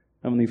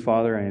Heavenly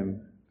Father, I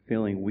am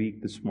feeling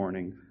weak this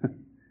morning.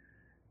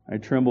 I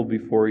tremble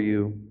before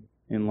you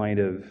in light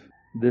of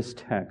this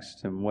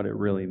text and what it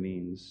really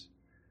means.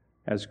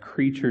 As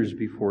creatures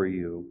before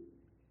you,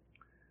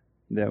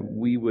 that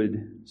we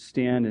would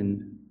stand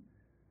and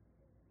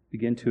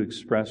begin to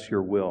express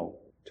your will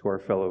to our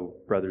fellow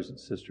brothers and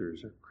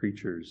sisters, or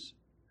creatures,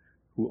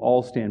 who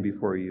all stand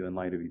before you in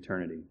light of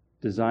eternity.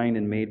 Designed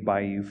and made by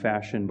you,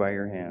 fashioned by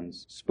your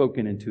hands,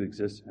 spoken into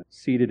existence,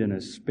 seated in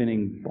a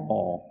spinning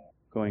ball,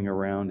 going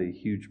around a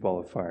huge ball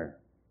of fire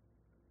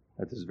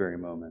at this very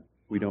moment.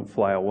 We don't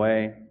fly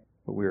away,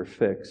 but we are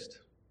fixed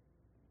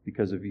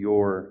because of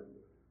your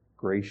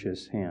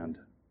gracious hand,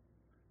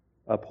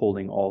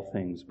 upholding all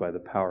things by the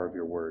power of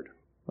your word.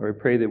 Lord, I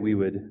pray that we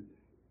would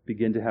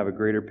begin to have a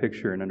greater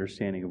picture and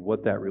understanding of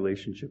what that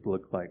relationship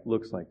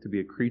looks like to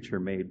be a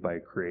creature made by a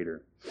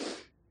creator,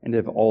 and to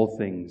have all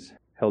things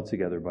held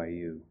together by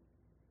you.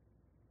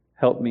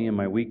 Help me in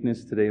my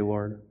weakness today,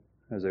 Lord,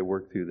 as I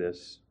work through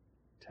this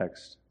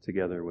text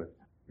together with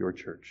your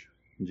church.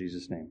 In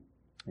Jesus' name,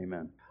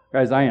 amen.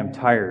 Guys, I am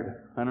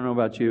tired. I don't know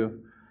about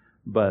you,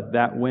 but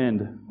that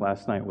wind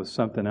last night was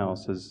something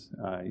else. As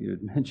you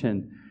had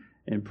mentioned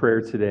in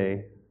prayer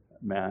today,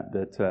 Matt,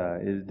 that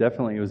it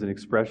definitely was an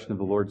expression of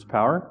the Lord's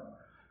power,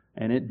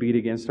 and it beat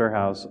against our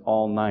house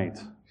all night.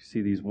 You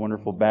see these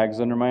wonderful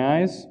bags under my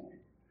eyes?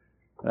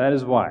 That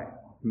is why.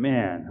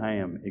 Man, I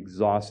am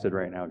exhausted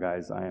right now,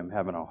 guys. I am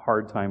having a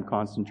hard time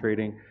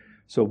concentrating,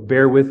 so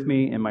bear with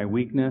me in my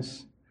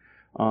weakness.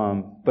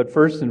 But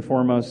first and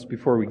foremost,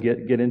 before we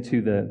get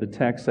into the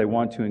text, I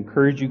want to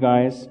encourage you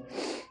guys,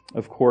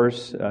 of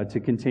course, to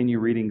continue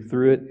reading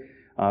through it.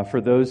 For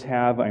those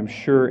I'm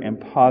sure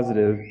and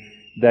positive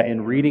that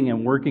in reading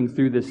and working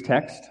through this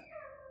text,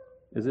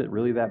 is it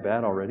really that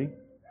bad already?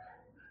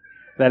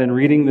 That in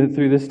reading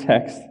through this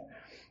text,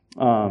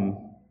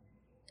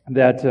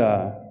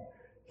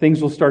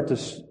 things will start to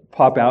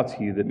pop out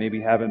to you that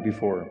maybe haven't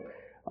before.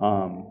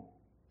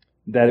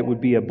 That it would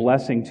be a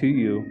blessing to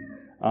you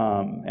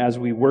as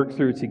we work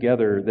through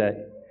together,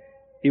 that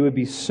it would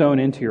be sown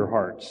into your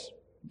hearts.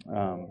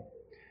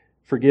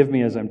 Forgive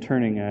me as I'm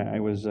turning. I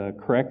was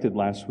corrected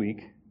last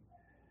week.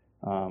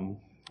 I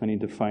need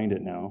to find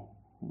it now.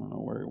 I don't know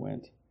where it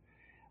went.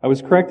 I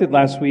was corrected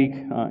last week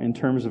in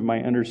terms of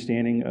my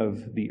understanding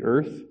of the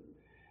earth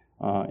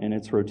and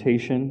its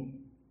rotation.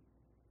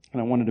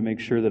 And I wanted to make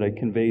sure that I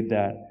conveyed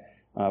that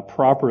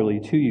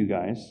properly to you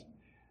guys.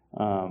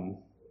 I'm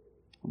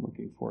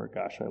looking for it.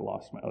 Gosh, I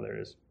lost my... Oh, there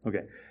it is.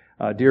 Okay.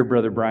 Dear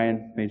Brother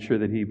Brian made sure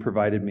that he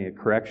provided me a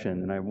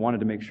correction, and I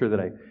wanted to make sure that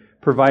I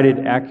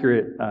provided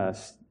accurate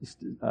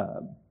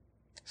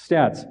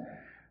stats.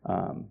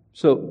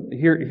 So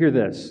hear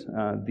this.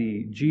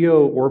 The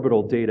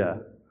geo-orbital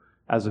data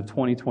as of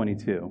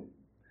 2022,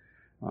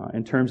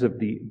 in terms of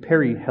the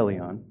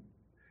perihelion,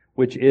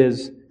 which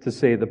is to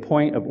say the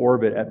point of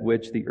orbit at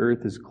which the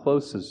Earth is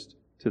closest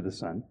to the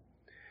Sun,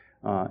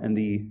 and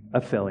the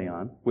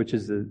aphelion, which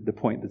is the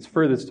point that's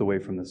furthest away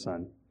from the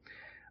Sun.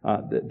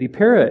 The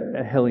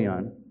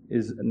perihelion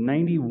is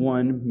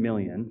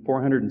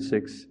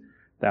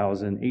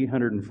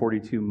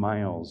 91,406,842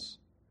 miles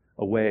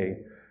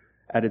away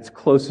at its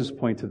closest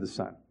point to the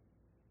Sun.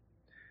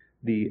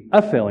 The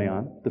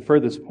aphelion, the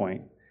furthest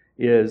point,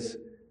 is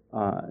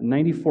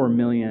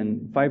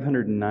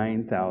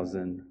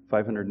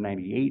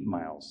 94,509,598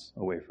 miles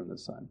away from the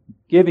Sun,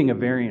 giving a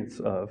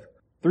variance of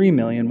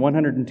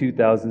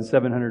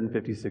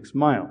 3,102,756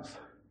 miles.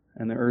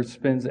 And the Earth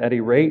spins at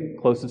a rate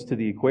closest to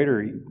the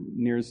equator,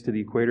 nearest to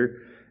the equator,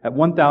 at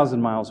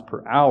 1,000 miles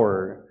per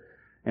hour.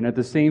 And at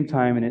the same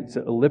time, in its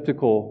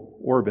elliptical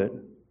orbit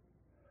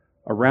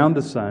around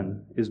the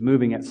Sun, is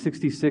moving at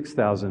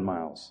 66,000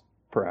 miles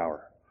per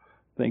hour.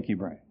 Thank you,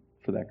 Brian,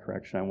 for that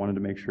correction. I wanted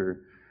to make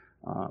sure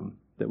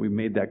that we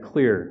made that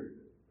clear.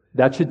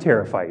 That should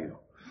terrify you,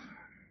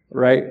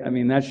 right? I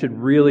mean, that should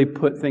really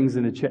put things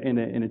in a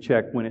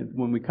check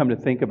when we come to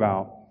think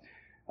about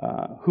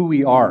who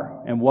we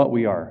are and what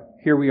we are.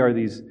 Here we are,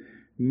 these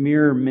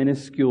mere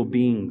minuscule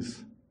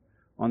beings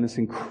on this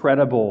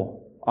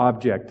incredible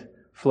object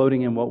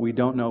floating in what we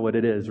don't know what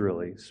it is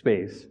really,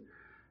 space,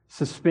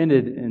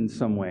 suspended in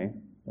some way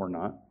or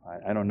not.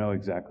 I don't know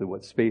exactly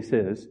what space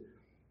is.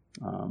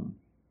 And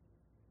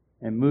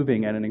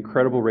moving at an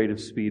incredible rate of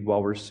speed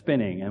while we're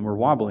spinning, and we're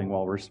wobbling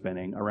while we're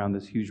spinning around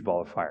this huge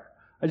ball of fire.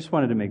 I just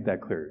wanted to make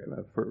that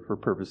clear for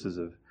purposes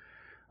of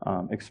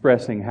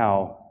expressing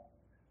how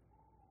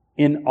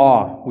in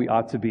awe we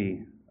ought to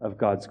be of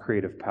God's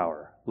creative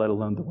power, let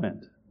alone the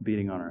wind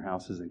beating on our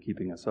houses and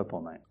keeping us up all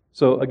night.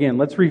 So again,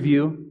 let's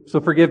review. So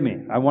forgive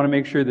me. I want to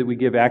make sure that we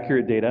give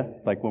accurate data,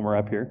 like when we're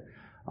up here,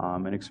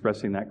 and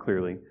expressing that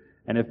clearly.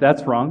 And if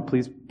that's wrong,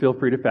 please feel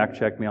free to fact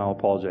check me. I'll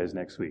apologize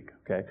next week,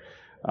 okay,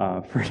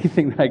 for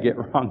anything that I get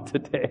wrong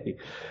today.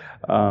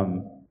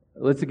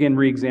 Let's again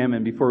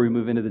re-examine, before we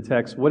move into the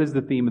text, what is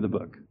the theme of the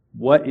book?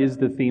 What is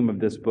the theme of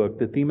this book?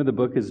 The theme of the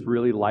book is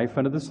really life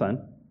under the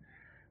sun,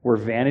 where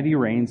vanity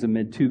reigns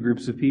amid two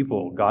groups of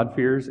people,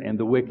 God-fearers and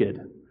the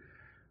wicked.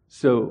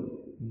 So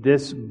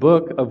this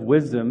book of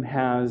wisdom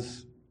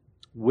has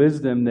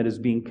wisdom that is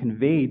being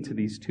conveyed to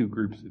these two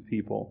groups of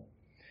people.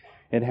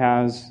 It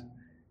has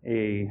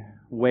a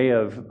way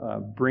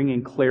of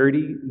bringing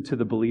clarity to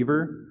the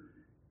believer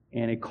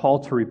and a call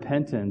to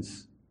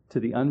repentance to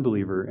the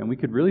unbeliever. And we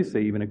could really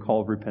say even a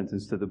call of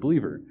repentance to the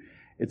believer.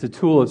 It's a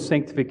tool of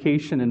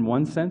sanctification in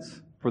one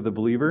sense for the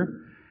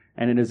believer,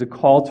 and it is a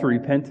call to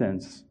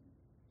repentance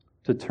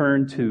to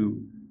turn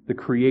to the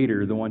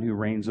Creator, the one who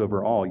reigns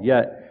over all.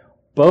 Yet,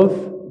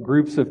 both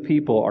groups of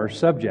people are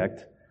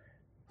subject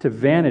to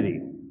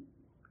vanity,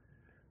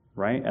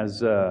 right?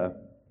 As the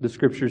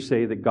Scriptures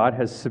say that God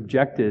has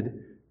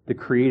subjected the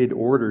created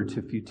order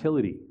to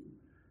futility.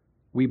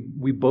 We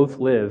both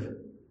live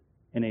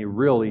in a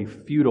really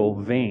futile,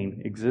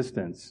 vain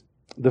existence.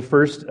 The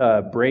first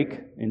break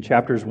in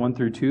chapters 1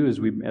 through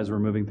 2, as we're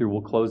moving through,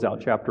 we'll close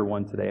out chapter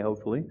 1 today,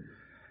 hopefully,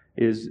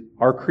 is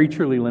our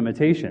creaturely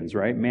limitations,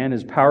 right? Man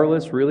is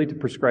powerless really to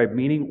prescribe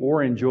meaning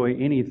or enjoy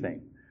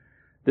anything.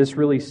 This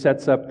really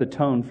sets up the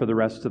tone for the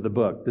rest of the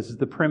book. This is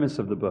the premise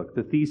of the book.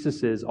 The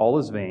thesis is all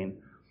is vain,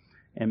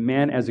 and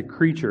man as a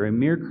creature, a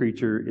mere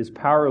creature, is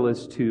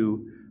powerless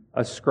to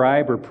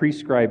ascribe or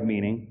prescribe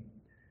meaning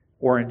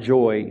or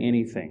enjoy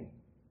anything.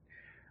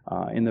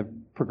 In the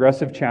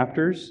progressive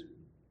chapters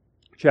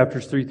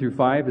 3 through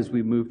 5, as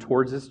we move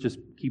towards this, just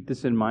keep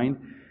this in mind,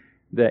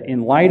 that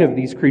in light of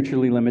these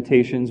creaturely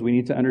limitations, we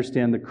need to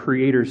understand the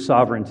Creator's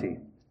sovereignty,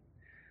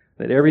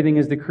 that everything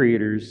is the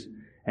Creator's,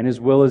 and His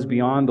will is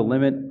beyond the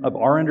limit of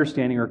our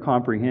understanding or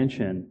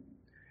comprehension.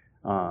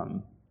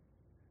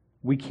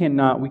 We can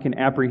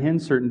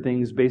apprehend certain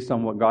things based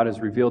on what God has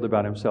revealed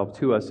about Himself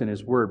to us in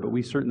His Word, but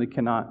we certainly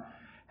cannot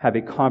have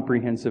a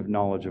comprehensive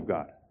knowledge of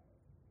God.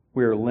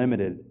 We are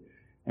limited,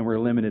 and we're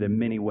limited in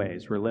many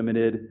ways. We're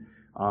limited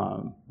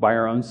by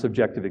our own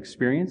subjective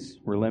experience.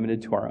 We're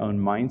limited to our own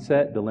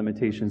mindset, the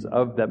limitations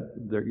of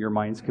your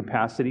mind's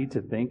capacity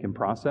to think and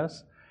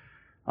process.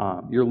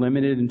 You're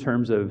limited in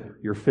terms of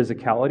your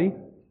physicality.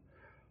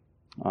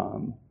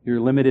 You're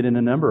limited in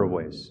a number of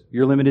ways.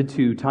 You're limited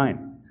to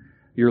time.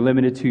 You're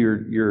limited to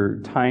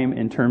your time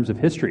in terms of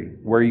history,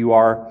 where you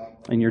are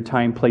in your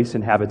time, place,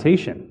 and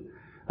habitation,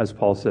 as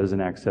Paul says in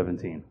Acts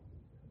 17.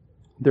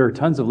 There are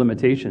tons of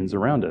limitations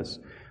around us.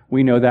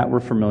 We know that, we're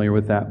familiar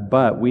with that,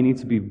 but we need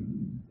to be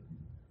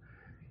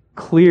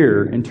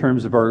clear in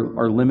terms of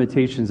our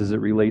limitations as it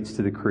relates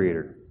to the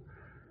Creator,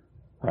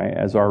 right?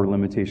 As our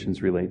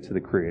limitations relate to the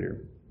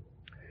Creator.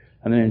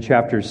 And then in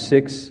chapters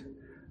 6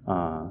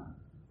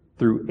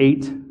 through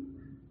 8,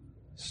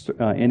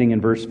 ending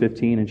in verse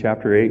 15 in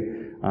chapter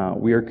 8,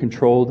 we are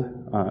controlled.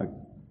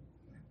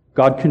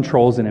 God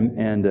controls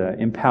and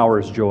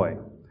empowers joy.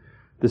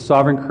 The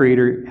sovereign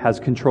Creator has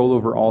control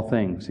over all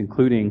things,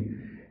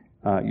 including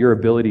your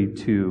ability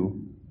to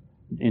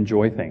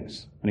enjoy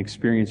things and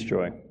experience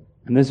joy.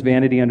 And this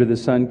vanity under the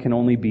sun can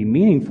only be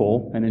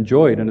meaningful and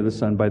enjoyed under the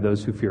sun by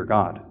those who fear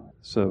God.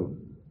 So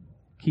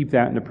keep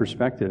that into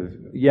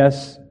perspective.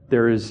 Yes,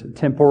 there is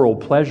temporal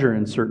pleasure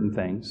in certain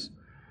things,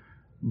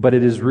 but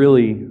it is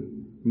really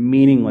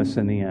meaningless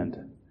in the end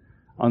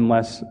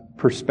unless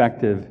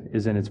perspective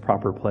is in its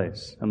proper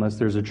place, unless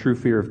there's a true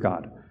fear of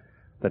God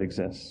that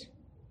exists.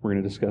 We're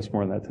going to discuss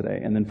more of that today.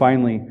 And then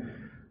finally,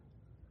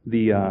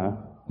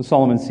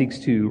 Solomon seeks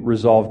to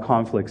resolve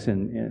conflicts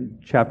in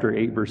chapter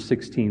 8, verse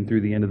 16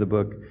 through the end of the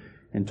book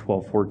in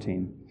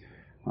 12:14,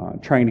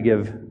 trying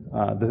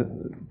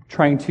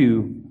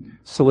to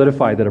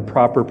solidify that a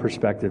proper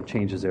perspective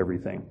changes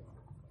everything.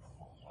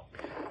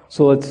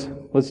 So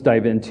let's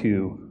dive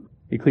into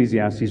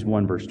Ecclesiastes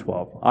 1, verse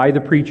 12. I,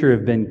 the preacher,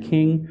 have been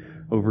king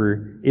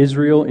over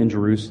Israel in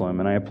Jerusalem,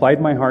 and I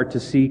applied my heart to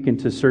seek and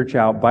to search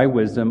out by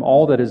wisdom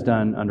all that is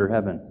done under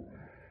heaven.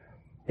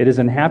 It is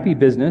an happy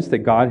business that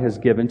God has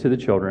given to the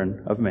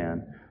children of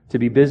man to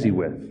be busy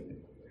with.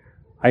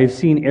 I have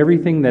seen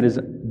everything that is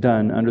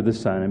done under the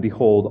sun, and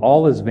behold,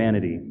 all is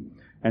vanity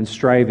and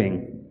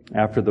striving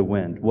after the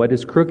wind. What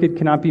is crooked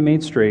cannot be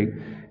made straight,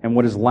 and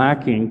what is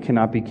lacking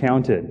cannot be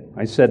counted.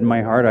 I said in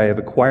my heart, I have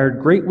acquired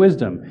great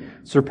wisdom,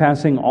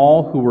 surpassing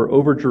all who were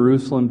over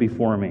Jerusalem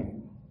before me.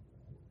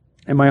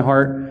 And my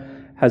heart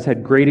has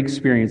had great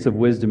experience of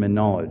wisdom and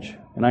knowledge.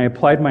 And I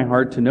applied my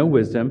heart to know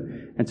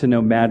wisdom and to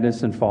know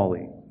madness and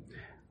folly.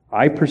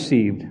 I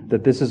perceived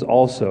that this is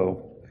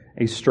also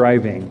a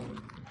striving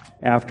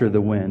after the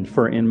wind.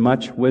 For in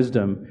much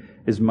wisdom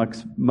is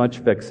much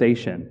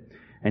vexation,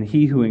 and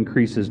he who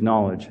increases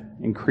knowledge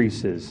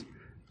increases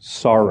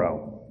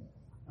sorrow.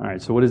 All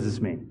right, so what does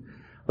this mean?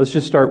 Let's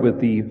just start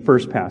with the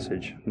first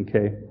passage,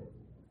 okay?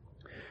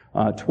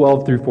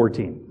 12 through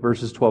 14,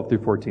 verses 12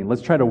 through 14.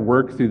 Let's try to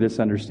work through this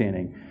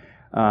understanding.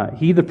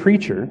 He, the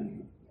preacher,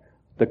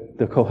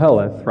 the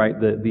Koheleth, right,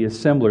 the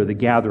assembler, the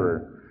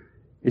gatherer,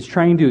 is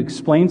trying to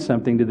explain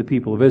something to the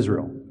people of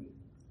Israel.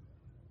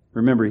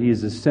 Remember, he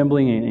is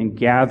assembling and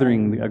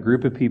gathering a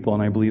group of people,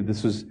 and I believe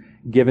this was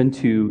given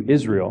to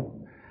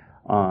Israel.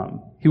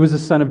 He was the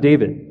son of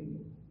David.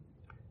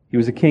 He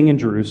was a king in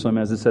Jerusalem,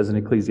 as it says in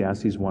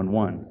Ecclesiastes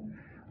 1:1.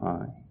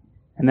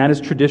 And that is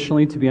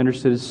traditionally to be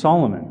understood as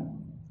Solomon.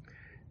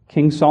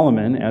 King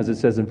Solomon, as it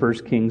says in 1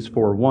 Kings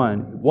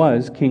 4:1,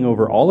 was king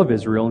over all of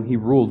Israel, and he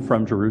ruled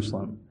from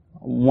Jerusalem.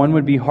 One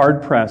would be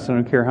hard-pressed, I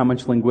don't care how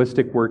much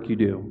linguistic work you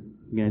do.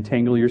 You're going to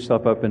tangle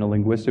yourself up in a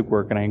linguistic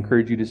work, and I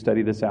encourage you to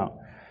study this out.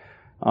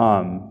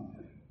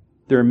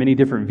 There are many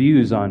different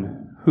views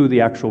on who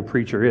the actual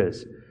preacher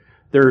is.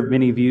 There are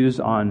many views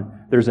on,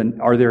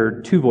 are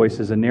there two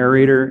voices, a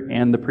narrator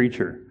and the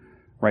preacher,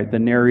 right? The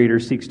narrator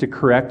seeks to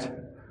correct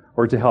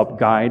or to help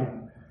guide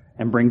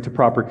and bring to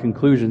proper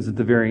conclusions at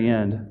the very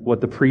end what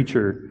the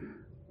preacher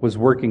was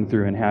working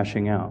through and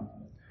hashing out.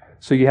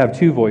 So you have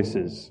two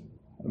voices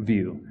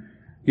view.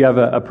 You have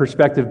a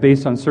perspective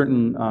based on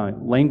certain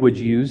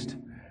language used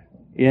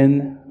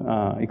in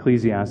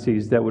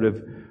Ecclesiastes that would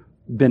have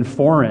been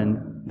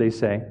foreign, they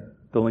say,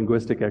 the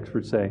linguistic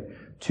experts say,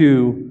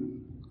 to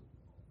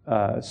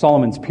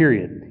Solomon's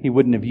period. He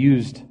wouldn't have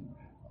used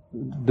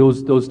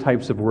those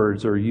types of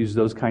words or used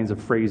those kinds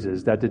of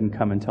phrases. That didn't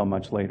come until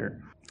much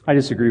later. I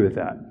disagree with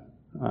that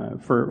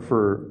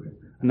for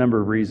a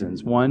number of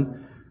reasons.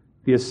 One,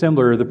 the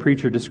assembler, the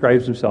preacher,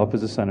 describes himself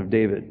as a son of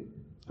David,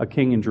 a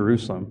king in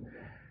Jerusalem.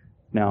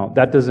 Now,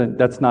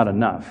 that's not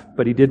enough,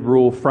 but he did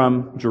rule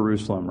from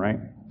Jerusalem, right?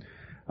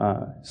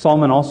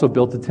 Solomon also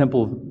built a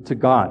temple to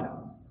God,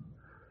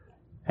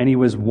 and he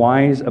was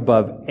wise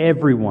above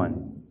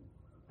everyone,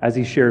 as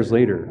he shares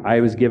later.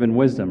 I was given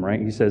wisdom,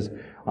 right? He says,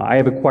 I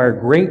have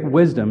acquired great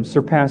wisdom,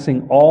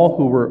 surpassing all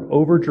who were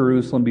over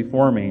Jerusalem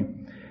before me,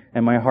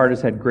 and my heart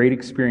has had great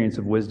experience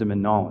of wisdom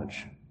and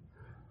knowledge.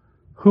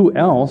 Who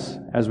else,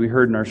 as we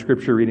heard in our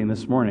scripture reading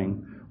this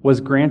morning,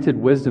 was granted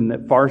wisdom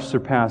that far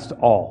surpassed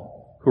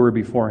all who were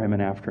before him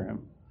and after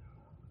him?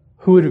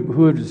 Who would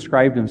have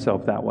described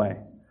himself that way?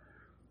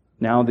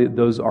 Now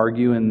those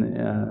argue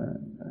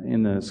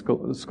in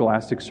the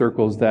scholastic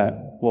circles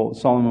that, well,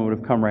 Solomon would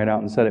have come right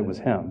out and said it was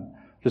him.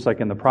 Just like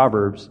in the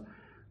Proverbs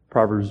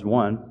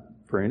 1,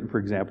 for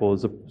example,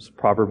 is a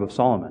proverb of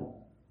Solomon.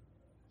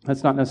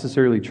 That's not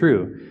necessarily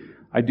true.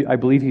 I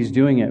believe he's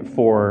doing it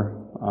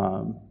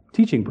for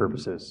teaching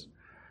purposes.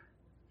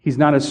 He's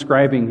not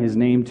ascribing his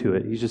name to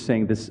it. He's just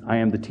saying, I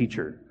am the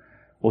teacher.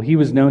 Well, he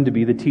was known to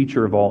be the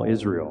teacher of all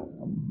Israel.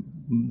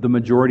 The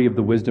majority of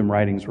the wisdom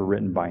writings were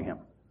written by him.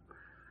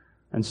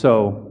 And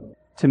so,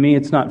 to me,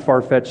 it's not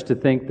far-fetched to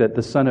think that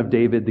the son of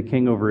David, the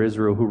king over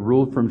Israel, who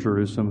ruled from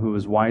Jerusalem, who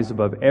was wise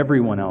above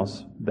everyone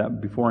else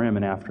that before him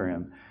and after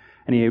him,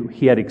 and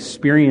he had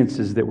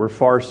experiences that were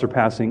far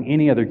surpassing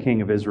any other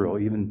king of Israel,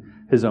 even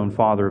his own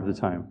father of the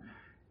time.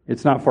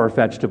 It's not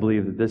far-fetched to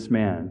believe that this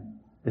man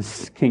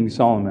is King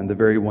Solomon, the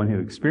very one who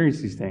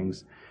experienced these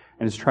things,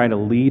 and is trying to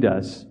lead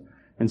us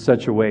in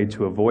such a way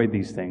to avoid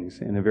these things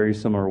in a very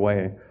similar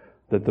way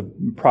that the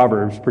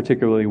Proverbs,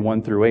 particularly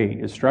 1 through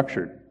 8, is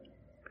structured.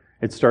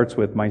 It starts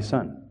with, my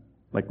son,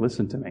 like,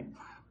 listen to me.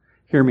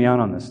 Hear me out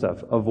on this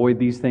stuff. Avoid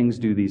these things,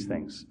 do these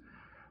things,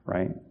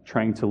 right?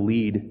 Trying to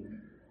lead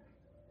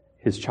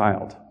his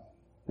child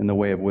in the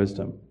way of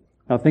wisdom.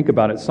 Now think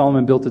about it.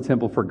 Solomon built a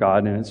temple for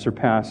God, and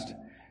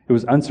it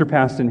was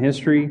unsurpassed in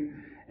history,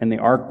 and the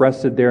ark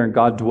rested there, and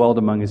God dwelled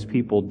among his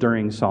people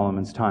during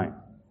Solomon's time,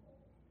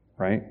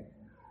 right?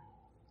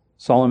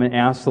 Solomon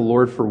asked the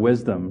Lord for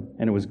wisdom,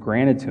 and it was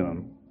granted to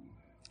him.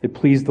 It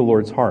pleased the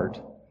Lord's heart.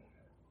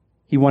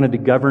 He wanted to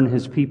govern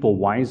his people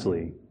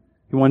wisely.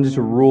 He wanted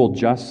to rule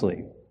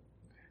justly.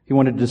 He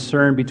wanted to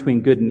discern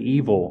between good and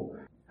evil,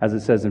 as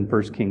it says in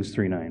 1 Kings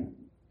 3:9.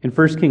 In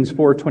 1 Kings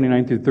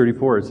 4:29 through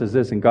 34, it says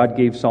this, and God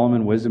gave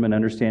Solomon wisdom and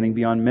understanding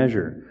beyond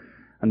measure,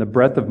 and the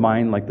breadth of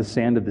mind like the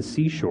sand of the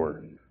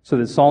seashore, so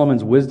that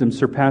Solomon's wisdom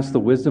surpassed the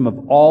wisdom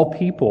of all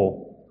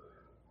people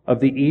of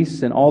the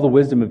east and all the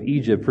wisdom of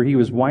Egypt, for he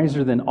was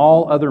wiser than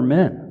all other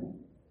men.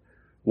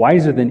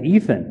 Wiser than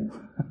Ethan,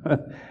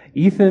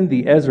 Ethan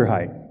the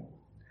Ezrahite,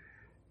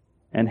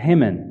 and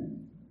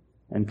Heman,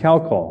 and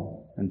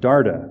Calcol, and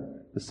Darda,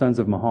 the sons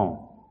of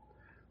Mahal.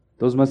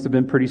 Those must have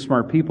been pretty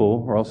smart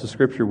people, or else the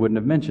scripture wouldn't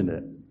have mentioned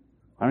it.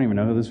 I don't even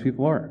know who those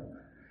people are.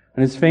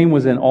 And his fame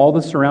was in all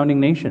the surrounding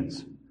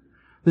nations.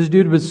 This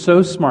dude was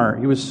so smart,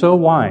 he was so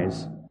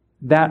wise,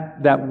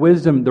 that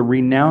wisdom, the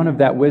renown of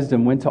that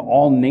wisdom went to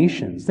all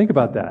nations. Think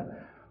about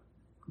that.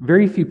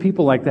 Very few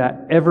people like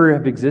that ever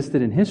have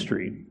existed in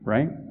history,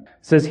 right? It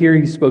says here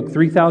he spoke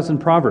 3,000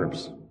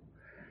 proverbs,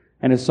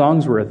 and his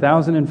songs were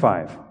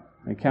 1,005.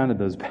 I counted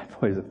those bad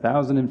boys,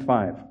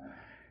 1,005.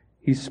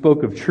 He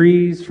spoke of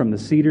trees, from the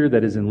cedar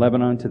that is in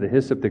Lebanon to the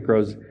hyssop that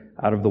grows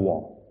out of the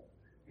wall.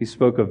 He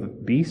spoke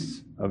of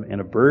beasts,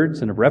 and of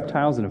birds, and of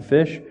reptiles, and of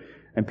fish,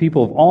 and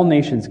people of all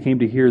nations came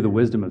to hear the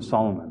wisdom of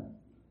Solomon.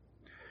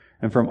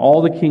 And from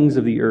all the kings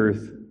of the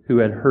earth who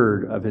had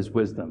heard of his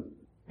wisdom.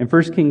 In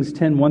 1 Kings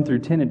 10:1 through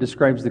 10, it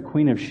describes the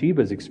Queen of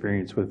Sheba's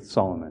experience with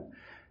Solomon.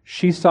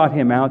 She sought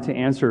him out to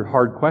answer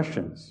hard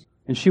questions.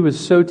 And she was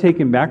so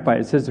taken back by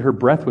it, it says that her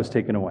breath was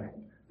taken away.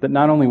 That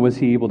not only was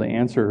he able to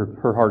answer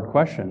her hard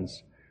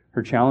questions,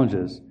 her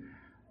challenges,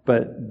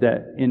 but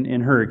that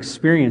in her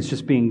experience,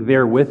 just being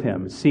there with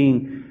him,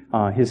 seeing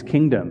his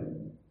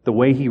kingdom, the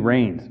way he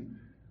reigned,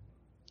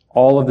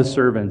 all of the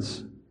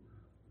servants,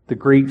 the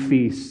great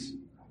feasts,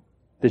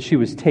 that she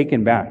was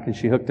taken back, and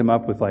she hooked him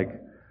up with like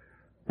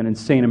an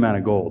insane amount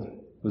of gold.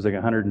 It was like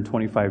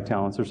 125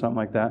 talents or something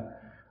like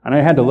that. And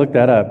I had to look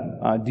that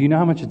up. Do you know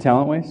how much a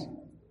talent weighs?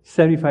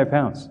 75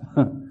 pounds.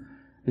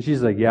 And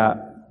she's like, yeah,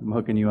 I'm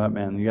hooking you up,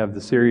 man. You have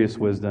the serious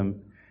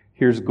wisdom.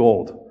 Here's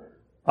gold.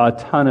 A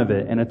ton of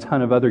it, and a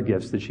ton of other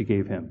gifts that she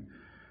gave him.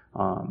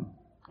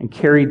 And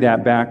carried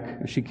that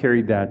back. She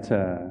carried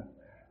that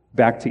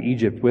back to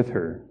Egypt with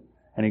her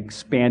and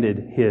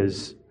expanded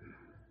his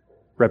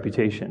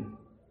reputation.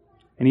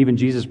 And even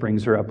Jesus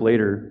brings her up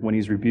later when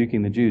he's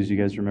rebuking the Jews. You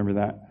guys remember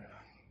that?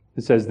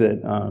 It says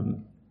that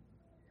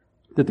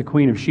that the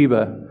Queen of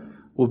Sheba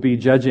will be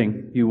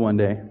judging you one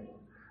day.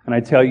 And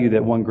I tell you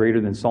that one greater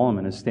than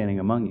Solomon is standing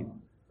among you.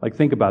 Like,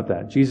 think about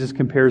that. Jesus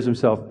compares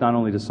himself not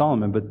only to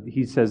Solomon, but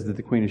he says that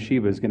the Queen of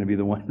Sheba is going to be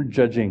the one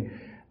judging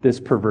this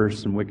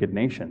perverse and wicked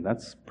nation.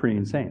 That's pretty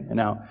insane. And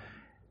now,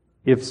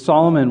 if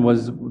Solomon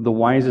was the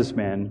wisest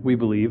man, we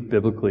believe,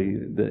 biblically,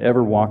 that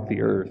ever walked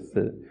the earth,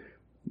 that,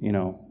 you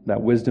know,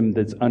 that wisdom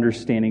that's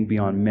understanding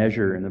beyond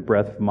measure and the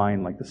breadth of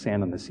mind like the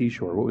sand on the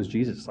seashore, what was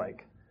Jesus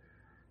like?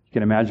 You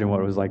can imagine what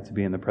it was like to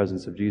be in the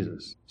presence of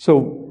Jesus. So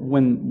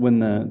when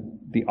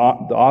the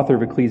author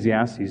of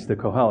Ecclesiastes, the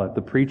Kohelet,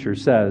 the preacher,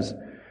 says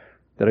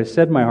that I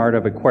said in my heart,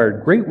 I've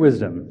acquired great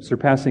wisdom,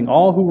 surpassing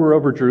all who were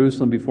over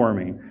Jerusalem before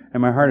me,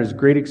 and my heart has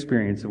great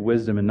experience of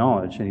wisdom and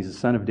knowledge, and he's a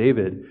son of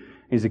David,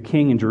 he's a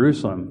king in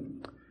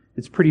Jerusalem,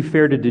 it's pretty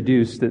fair to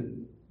deduce that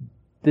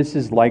this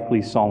is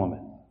likely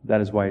Solomon.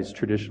 That is why it's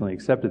traditionally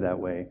accepted that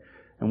way.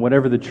 And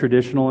whatever the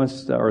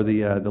traditionalists or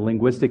the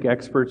linguistic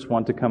experts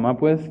want to come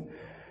up with,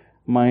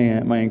 my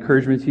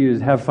encouragement to you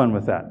is have fun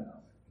with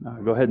that.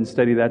 Go ahead and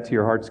study that to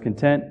your heart's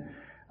content.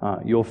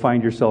 You'll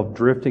find yourself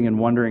drifting and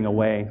wandering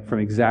away from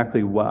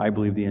exactly what I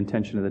believe the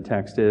intention of the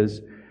text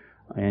is,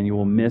 and you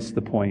will miss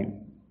the point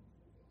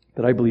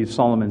that I believe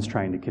Solomon's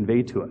trying to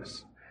convey to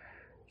us.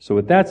 So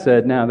with that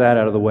said, now that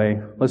out of the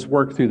way, let's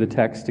work through the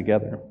text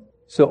together.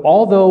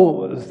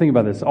 So think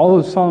about this,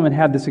 although Solomon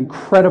had this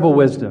incredible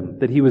wisdom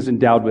that he was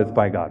endowed with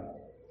by God,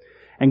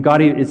 and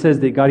it says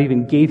that God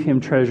even gave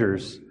him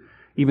treasures,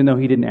 even though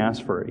he didn't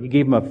ask for it. He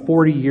gave him a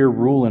 40-year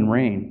rule and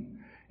reign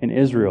in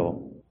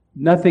Israel.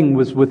 Nothing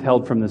was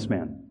withheld from this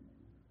man.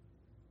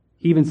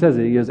 He even says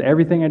it. He goes,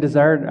 everything I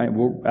desired,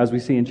 as we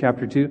see in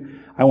chapter 2,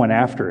 I went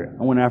after it.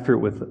 I went after it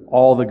with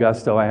all the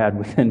gusto I had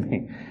within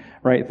me.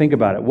 Right? Think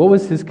about it. What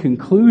was his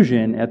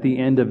conclusion at the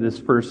end of this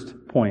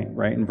first point,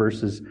 right? In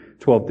verses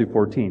 12 through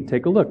 14.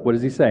 Take a look. What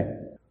does he say?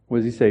 What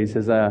does he say? He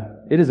says,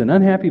 it is an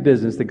unhappy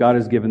business that God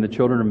has given the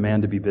children of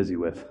man to be busy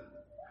with.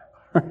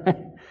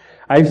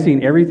 I've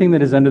seen everything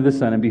that is under the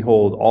sun, and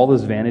behold, all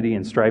is vanity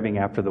and striving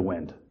after the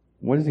wind.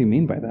 What does he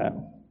mean by that?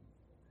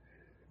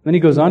 Then he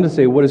goes on to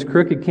say, what is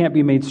crooked can't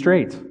be made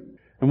straight,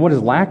 and what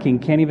is lacking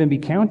can't even be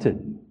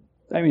counted.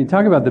 I mean,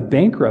 talk about the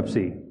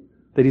bankruptcy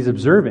that he's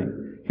observing.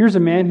 Here's a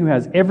man who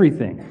has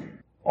everything,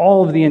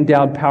 all of the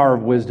endowed power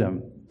of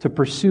wisdom to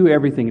pursue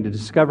everything and to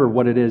discover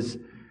what it is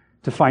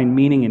to find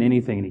meaning in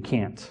anything, and he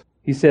can't.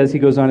 He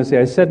goes on to say,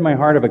 I said in my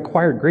heart, I've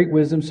acquired great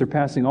wisdom,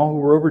 surpassing all who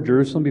were over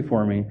Jerusalem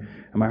before me,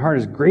 and my heart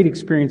has great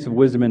experience of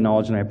wisdom and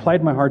knowledge, and I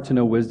applied my heart to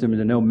know wisdom and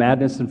to know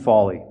madness and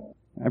folly.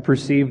 I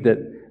perceive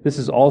that this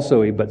is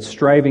also but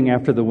striving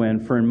after the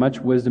wind, for in much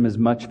wisdom is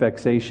much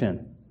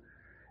vexation,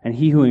 and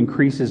he who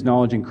increases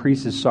knowledge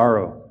increases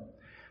sorrow.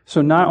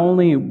 So not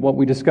only what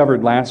we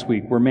discovered last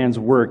week, where man's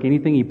work,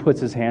 anything he puts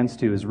his hands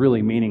to is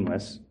really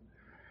meaningless.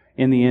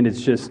 In the end,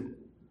 it's just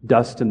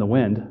dust in the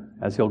wind,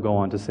 as he'll go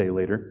on to say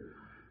later.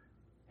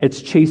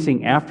 It's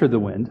chasing after the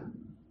wind.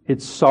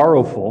 It's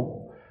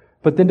sorrowful.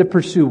 But then to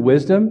pursue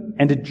wisdom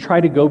and to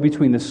try to go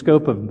between the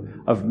scope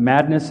of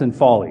madness and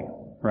folly,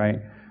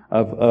 right?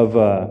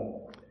 The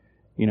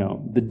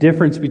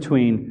difference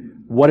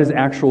between what is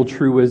actual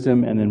true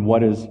wisdom and then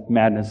what is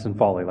madness and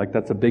folly. Like,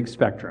 that's a big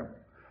spectrum.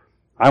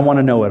 I want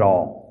to know it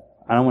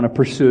all. I want to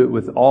pursue it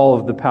with all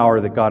of the power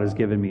that God has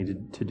given me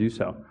to do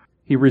so.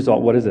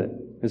 What is it?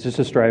 It's just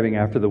a striving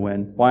after the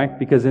wind. Why?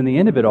 Because in the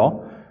end of it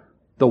all,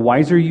 the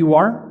wiser you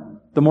are,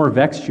 the more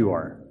vexed you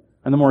are,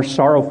 and the more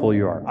sorrowful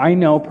you are. I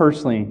know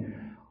personally,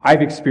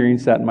 I've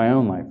experienced that in my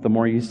own life. The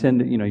more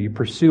you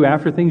pursue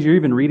after things, you're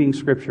even reading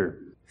Scripture.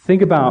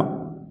 Think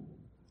about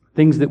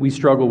things that we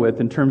struggle with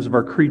in terms of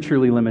our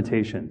creaturely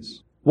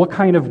limitations. What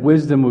kind of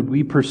wisdom would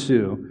we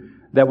pursue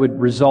that would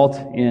result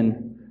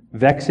in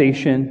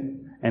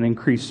vexation and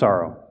increased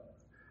sorrow?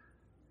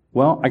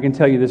 Well, I can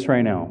tell you this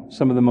right now.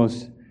 Some of the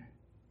most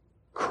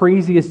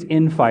craziest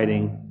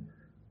infighting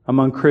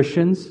among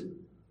Christians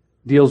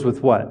deals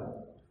with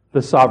what?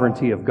 The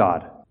sovereignty of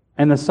God.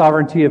 And the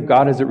sovereignty of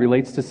God as it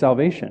relates to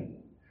salvation.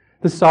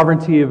 The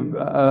sovereignty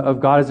of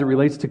God as it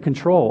relates to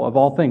control of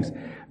all things.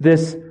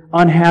 This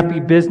unhappy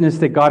business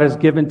that God has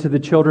given to the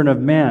children of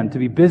man to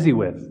be busy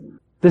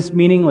with. This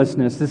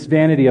meaninglessness, this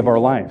vanity of our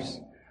lives.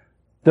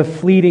 The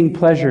fleeting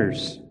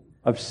pleasures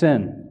of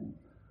sin.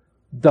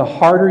 The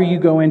harder you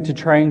go into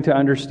trying to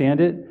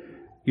understand it,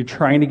 you're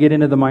trying to get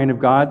into the mind of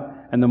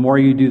God, and the more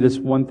you do this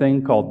one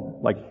thing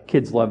called, like,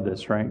 kids love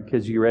this, right?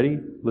 Kids, you ready?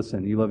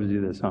 Listen, you love to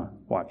do this, huh?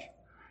 Watch,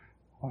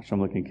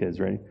 I'm looking, kids,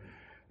 ready?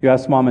 You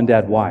ask mom and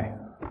dad, why?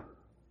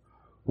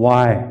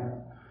 Why?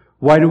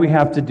 Why do we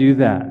have to do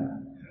that?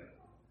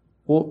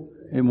 Well,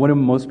 and what do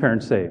most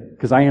parents say?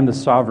 Because I am the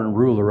sovereign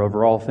ruler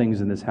over all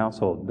things in this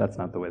household. That's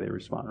not the way they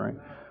respond, right?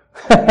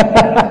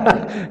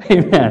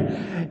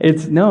 Amen.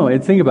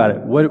 Think about it.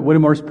 What do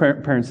most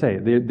parents say?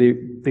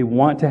 They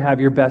want to have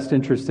your best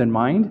interest in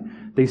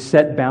mind. They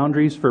set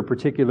boundaries for a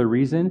particular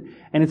reason.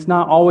 And it's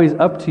not always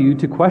up to you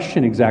to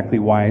question exactly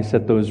why I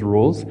set those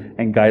rules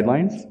and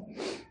guidelines.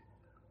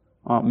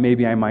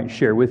 Maybe I might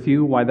share with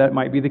you why that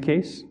might be the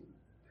case.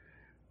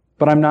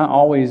 But I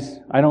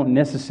don't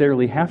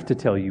necessarily have to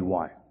tell you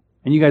why.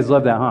 And you guys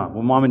love that, huh?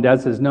 When mom and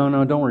dad says,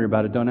 no, don't worry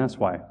about it, don't ask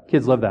why.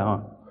 Kids love that, huh?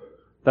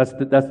 That's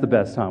the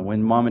best, huh?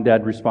 When mom and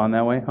dad respond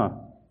that way, huh?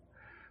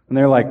 When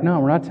they're like, no,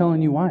 we're not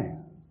telling you why.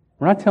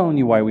 We're not telling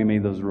you why we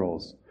made those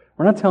rules.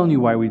 We're not telling you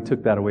why we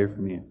took that away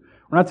from you.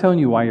 We're not telling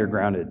you why you're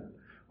grounded.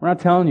 We're not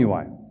telling you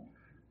why.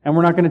 And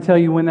we're not going to tell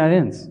you when that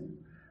ends.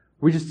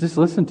 We just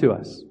listen to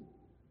us.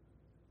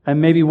 And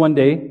maybe one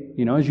day,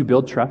 as you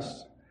build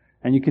trust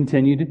and you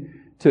continue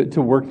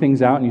to work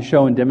things out and you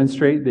show and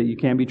demonstrate that you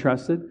can be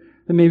trusted,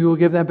 then maybe we'll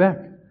give that back.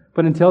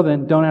 But until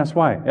then, don't ask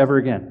why ever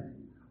again.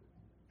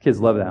 Kids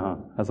love that, huh?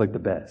 That's like the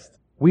best.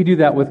 We do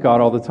that with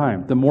God all the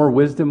time. The more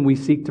wisdom we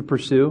seek to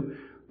pursue,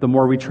 the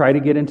more we try to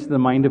get into the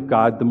mind of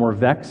God, the more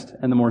vexed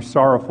and the more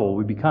sorrowful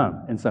we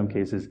become in some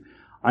cases.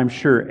 I'm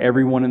sure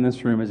everyone in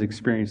this room has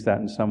experienced that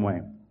in some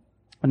way.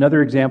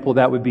 Another example of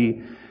that would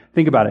be,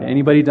 think about it.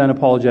 Anybody done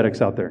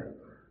apologetics out there?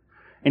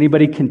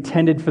 Anybody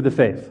contended for the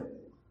faith?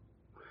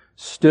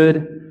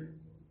 Stood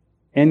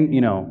and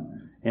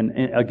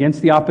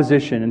against the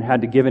opposition and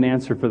had to give an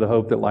answer for the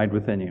hope that lied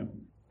within you.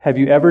 Have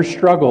you ever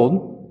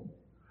struggled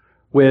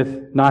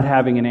with not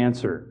having an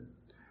answer?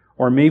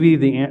 Or maybe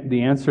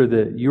the answer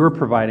that you were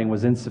providing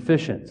was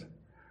insufficient.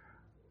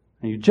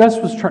 And you're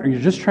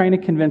just trying to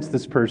convince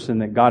this person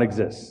that God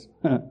exists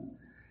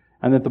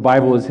and that the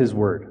Bible is His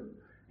Word.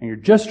 And you're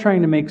just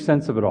trying to make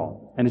sense of it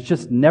all. And it's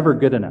just never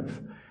good enough.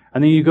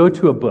 And then you go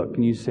to a book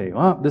and you say,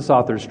 this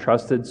author's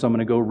trusted, so I'm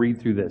going to go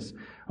read through this.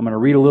 I'm going to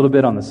read a little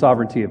bit on the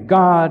sovereignty of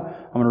God.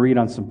 I'm going to read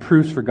on some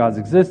proofs for God's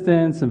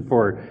existence and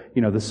for,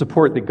 the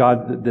support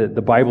that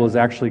the Bible is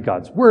actually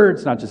God's Word.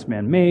 It's not just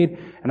man-made.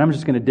 And I'm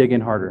just going to dig in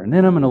harder. And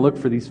then I'm going to look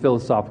for these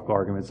philosophical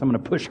arguments. I'm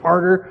going to push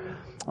harder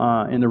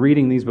in the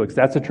reading these books.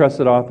 That's a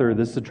trusted author.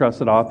 This is a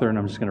trusted author. And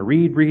I'm just going to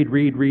read.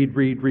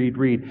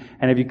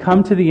 And if you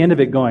come to the end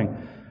of it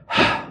going,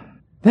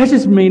 that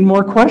just made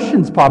more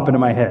questions pop into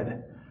my head.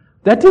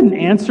 That didn't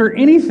answer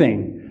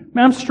anything.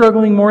 Man, I'm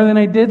struggling more than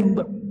I did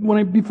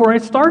before I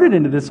started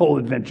into this whole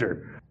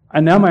adventure.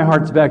 And now my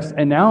heart's vexed.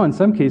 And now in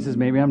some cases,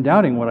 maybe I'm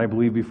doubting what I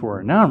believed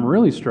before. Now I'm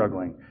really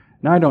struggling.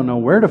 Now I don't know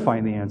where to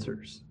find the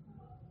answers.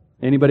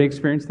 Anybody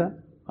experience that?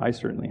 I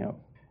certainly have.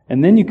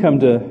 And then you come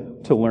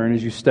to learn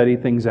as you study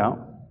things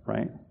out,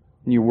 right?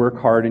 And you work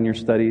hard in your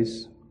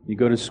studies. You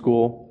go to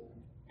school.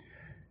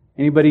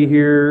 Anybody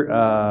here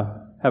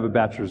have a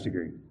bachelor's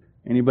degree?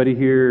 Anybody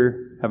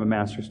here have a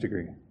master's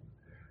degree?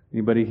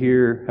 Anybody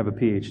here have a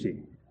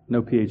PhD?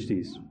 No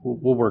PhDs.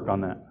 We'll work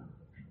on that.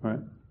 All right?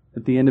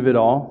 At the end of it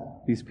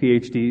all, these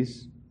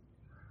PhDs,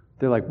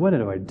 they're like, what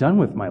have I done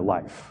with my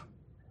life?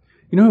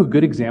 You know who a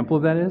good example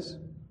of that is?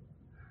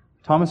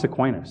 Thomas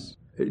Aquinas.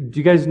 Do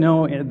you guys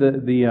know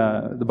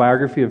the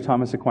biography of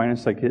Thomas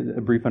Aquinas, like a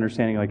brief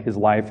understanding, like his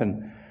life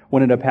and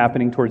what ended up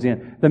happening towards the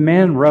end? The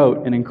man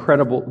wrote an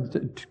incredible,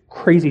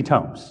 crazy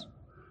tomes.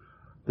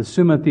 The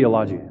Summa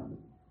Theologia.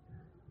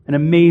 An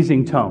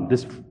amazing tome,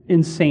 this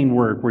insane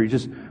work where he's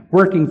just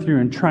working through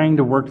and trying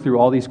to work through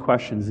all these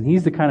questions. And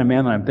he's the kind of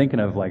man that I'm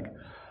thinking of, like,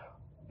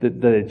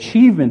 the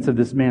achievements of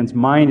this man's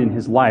mind and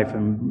his life,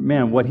 and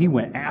man, what he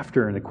went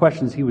after and the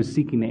questions he was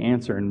seeking to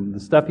answer and the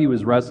stuff he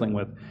was wrestling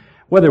with,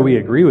 whether we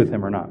agree with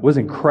him or not, was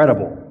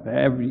incredible.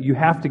 You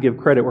have to give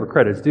credit where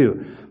credit's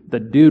due.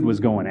 The dude was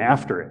going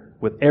after it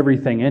with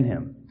everything in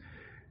him.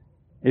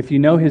 If you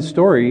know his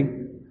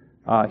story,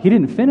 he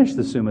didn't finish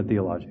the Summa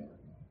Theologia.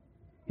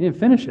 He didn't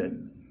finish it.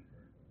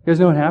 You guys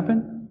know what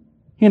happened?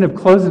 He ended up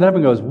closing it up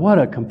and goes, what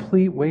a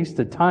complete waste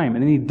of time.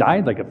 And then he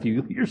died like a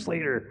few years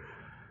later.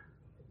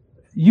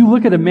 You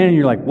look at a man and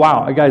you're like,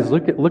 wow, guys,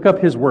 look up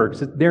his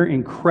works. They're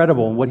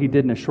incredible in what he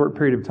did in a short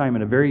period of time,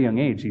 at a very young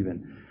age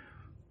even.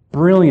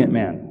 Brilliant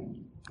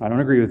man. I don't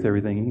agree with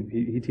everything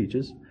he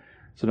teaches.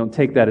 So don't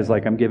take that as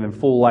like I'm giving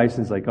full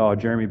license, like, oh,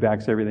 Jeremy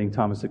backs everything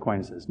Thomas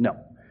Aquinas says. No.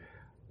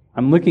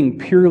 I'm looking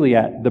purely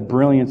at the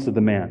brilliance of the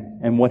man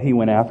and what he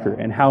went after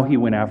and how he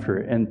went after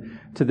it and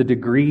to the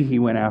degree he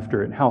went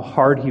after it and how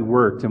hard he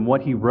worked and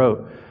what he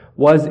wrote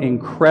was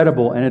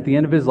incredible. And at the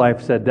end of his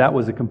life said that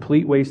was a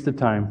complete waste of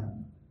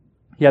time.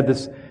 He had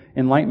this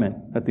enlightenment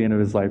at the end of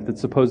his life that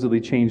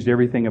supposedly changed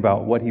everything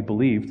about what he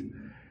believed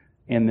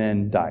and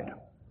then died.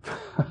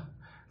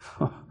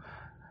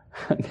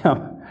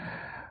 Now,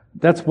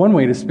 that's one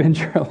way to spend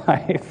your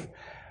life.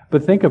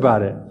 But think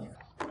about it.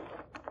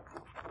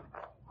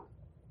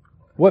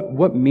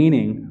 What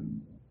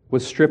meaning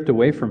was stripped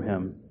away from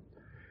him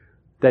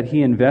that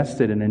he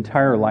invested an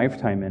entire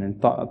lifetime in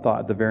and thought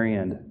at the very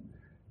end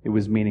it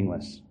was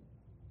meaningless?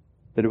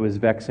 that it was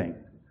vexing.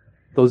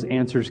 Those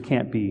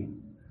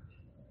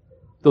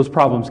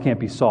problems can't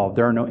be solved.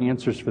 There are no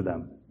answers for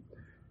them.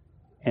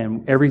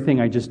 And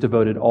everything I just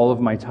devoted all of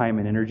my time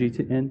and energy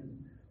in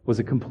was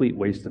a complete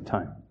waste of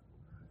time.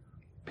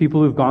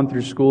 People who've gone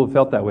through school have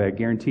felt that way, I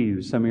guarantee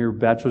you. Some of your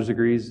bachelor's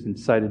degrees and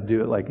decided to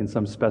do it like in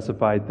some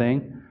specified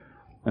thing,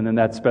 and then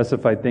that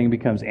specified thing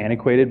becomes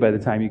antiquated by the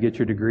time you get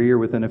your degree, or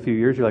within a few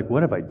years, you're like,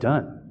 what have I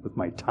done with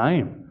my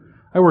time?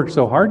 I worked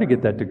so hard to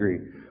get that degree.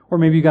 Or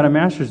maybe you got a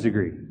master's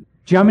degree. Do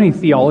you know how many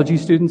theology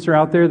students are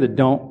out there that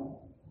don't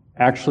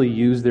actually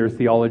use their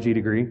theology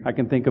degree? I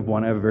can think of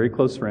one. I have a very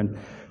close friend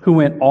who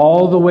went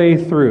all the way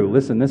through.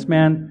 Listen, this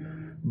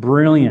man,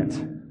 brilliant,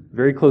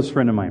 very close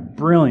friend of mine,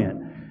 brilliant.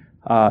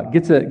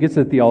 Gets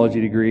a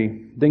theology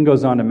degree, then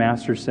goes on to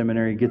master's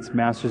seminary, gets a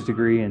master's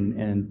degree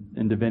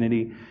in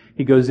divinity.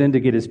 He goes in to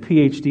get his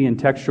PhD in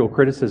textual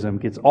criticism,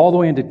 gets all the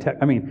way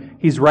into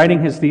he's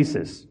writing his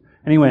thesis.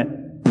 And he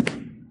went,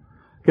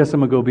 guess I'm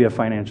going to go be a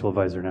financial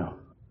advisor now.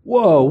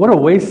 Whoa, what a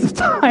waste of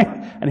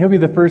time. And he'll be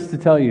the first to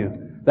tell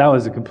you, that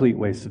was a complete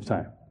waste of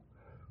time.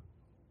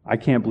 I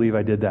can't believe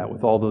I did that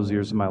with all those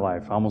years of my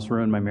life. I almost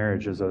ruined my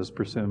marriage as I was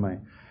pursuing my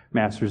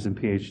master's and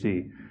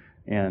PhD.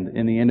 And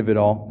in the end of it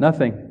all,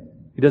 nothing.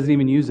 He doesn't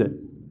even use it.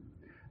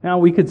 Now,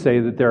 we could say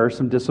that there are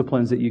some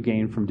disciplines that you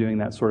gain from doing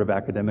that sort of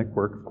academic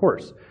work, of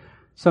course.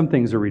 Some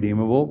things are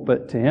redeemable,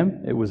 but to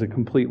him, it was a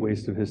complete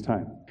waste of his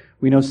time.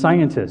 We know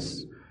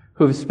scientists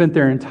who have spent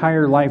their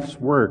entire life's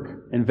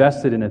work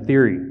invested in a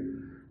theory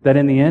that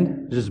in the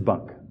end is just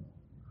bunk.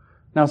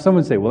 Now, some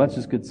would say, well, that's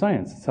just good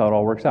science. That's how it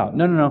all works out.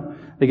 No.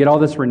 They get all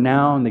this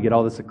renown. They get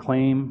all this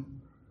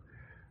acclaim.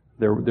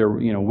 They're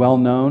well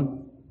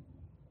known.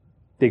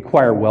 They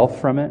acquire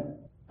wealth from it.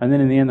 And then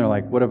in the end, they're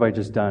like, what have I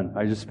just done?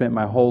 I just spent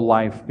my whole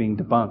life being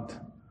debunked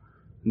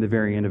in the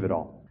very end of it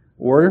all.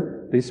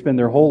 Or they spend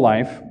their whole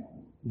life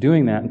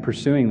doing that and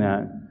pursuing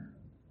that,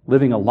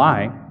 living a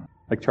lie,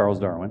 like Charles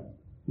Darwin,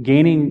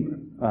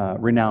 gaining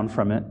renown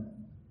from it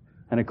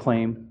and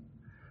acclaim,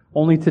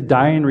 only to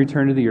die and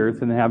return to the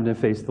earth and have to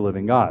face the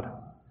living God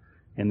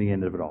in the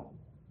end of it all.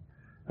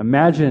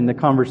 Imagine the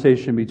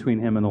conversation between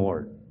him and the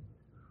Lord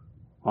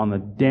on the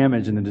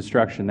damage and the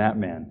destruction that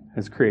man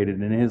has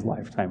created in his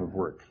lifetime of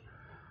work,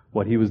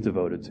 what he was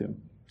devoted to.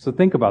 So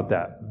think about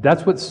that.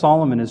 That's what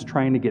Solomon is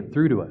trying to get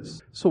through to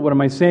us. So what am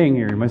I saying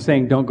here? Am I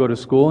saying don't go to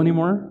school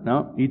anymore?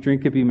 No. Eat,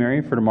 drink, and be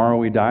merry, for tomorrow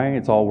we die.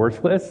 It's all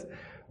worthless.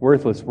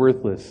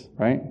 Worthless,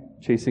 right?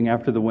 Chasing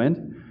after the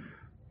wind.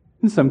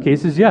 In some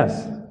cases,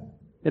 yes.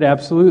 It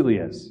absolutely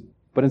is.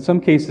 But in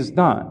some cases,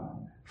 not.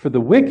 For the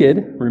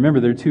wicked, remember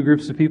there are two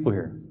groups of people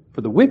here.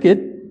 For the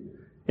wicked,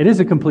 it is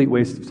a complete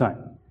waste of time.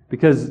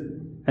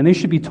 And they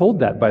should be told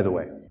that, by the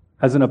way.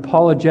 As an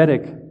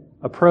apologetic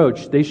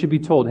approach, they should be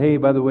told, hey,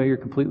 by the way, you're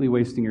completely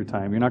wasting your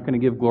time. You're not going to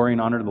give glory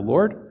and honor to the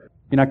Lord.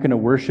 You're not going to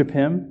worship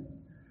Him.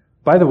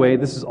 By the way,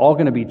 this is all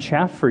going to be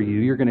chaff for you.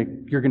 You're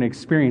going to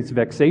experience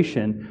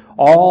vexation,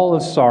 all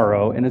of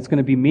sorrow, and it's going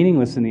to be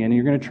meaningless in the end.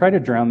 You're going to try to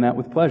drown that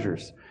with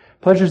pleasures.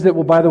 Pleasures that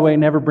will, by the way,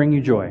 never bring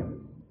you joy.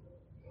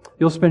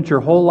 You'll spend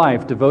your whole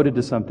life devoted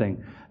to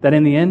something that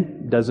in the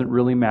end doesn't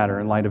really matter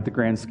in light of the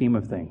grand scheme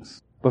of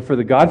things. But for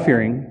the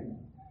God-fearing,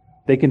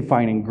 they can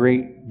find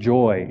great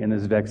joy in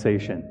this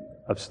vexation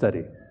of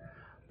study.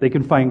 They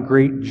can find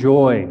great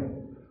joy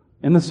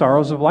in the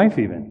sorrows of life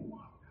even.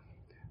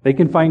 They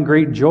can find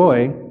great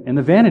joy in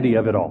the vanity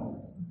of it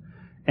all,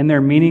 in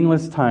their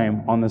meaningless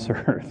time on this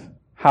earth.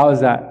 How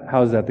is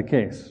that the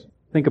case?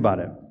 Think about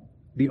it.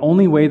 The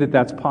only way that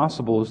that's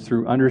possible is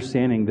through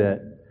understanding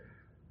that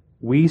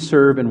we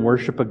serve and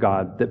worship a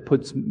God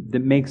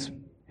that makes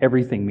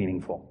everything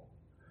meaningful.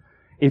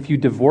 If you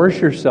divorce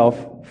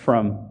yourself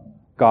from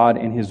God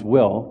and His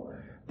will,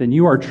 then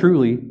you are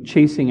truly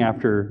chasing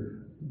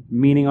after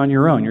meaning on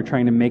your own. You're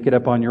trying to make it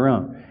up on your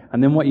own.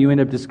 And then what you end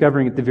up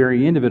discovering at the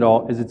very end of it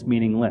all is it's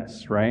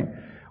meaningless, right?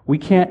 We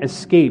can't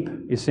escape,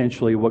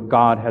 essentially, what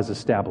God has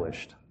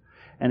established.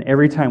 And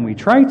every time we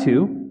try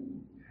to,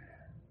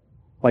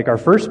 like our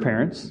first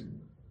parents,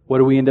 what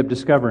do we end up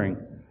discovering?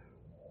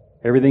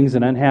 Everything's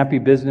an unhappy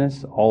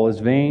business. All is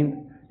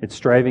vain. It's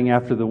striving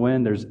after the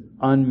wind. There's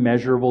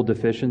unmeasurable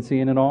deficiency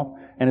in it all.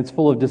 And it's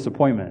full of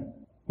disappointment.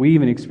 We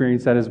even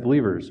experience that as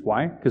believers.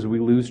 Why? Because we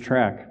lose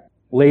track.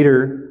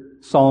 Later,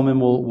 Solomon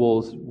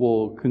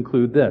will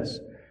conclude this.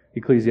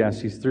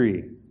 Ecclesiastes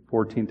 3,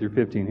 14 through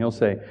 15. He'll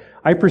say,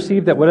 I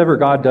perceive that whatever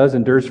God does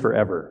endures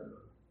forever.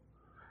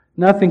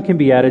 Nothing can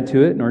be added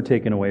to it nor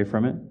taken away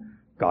from it.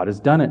 God has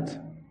done it,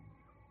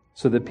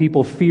 so that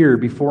people fear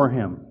before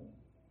Him.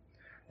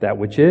 That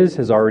which is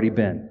has already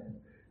been.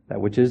 That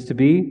which is to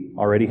be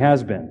already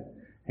has been.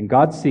 And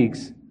God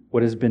seeks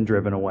what has been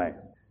driven away.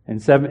 In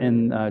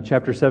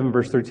chapter 7,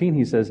 verse 13,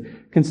 he says,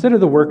 consider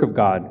the work of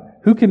God.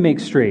 Who can make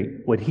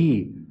straight what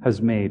He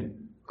has made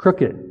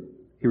crooked?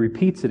 He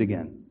repeats it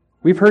again.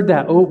 We've heard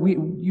that.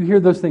 You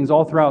hear those things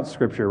all throughout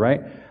Scripture,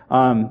 right?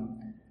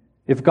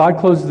 If God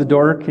closes the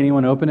door, can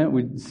anyone open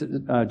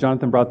it?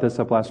 Jonathan brought this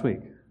up last week.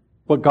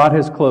 What God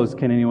has closed,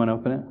 can anyone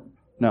open it?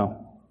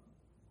 No.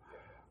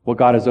 What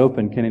God has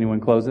opened, can anyone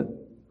close it?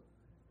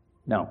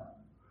 No.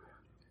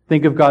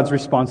 Think of God's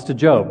response to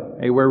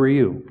Job. Hey, where were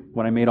you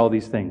when I made all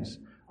these things?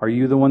 Are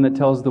you the one that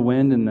tells the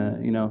wind and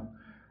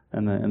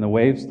the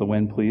waves? The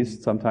wind,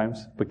 please,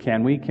 sometimes. But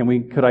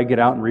could I get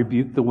out and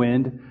rebuke the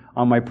wind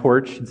on my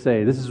porch and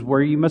say, this is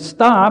where you must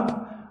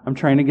stop. I'm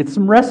trying to get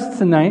some rest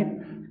tonight.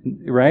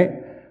 Right?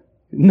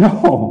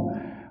 No,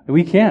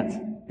 we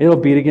can't. It'll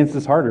beat against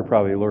us harder,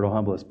 probably. The Lord will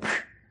humble us.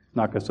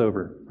 Knock us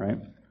over, right?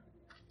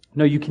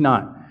 No, you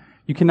cannot.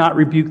 You cannot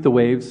rebuke the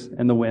waves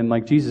and the wind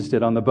like Jesus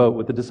did on the boat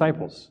with the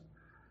disciples.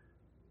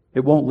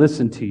 It won't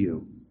listen to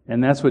you.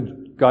 And that's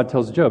what God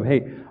tells Job. Hey,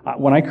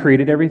 when I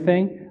created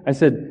everything, I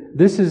said,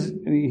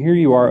 here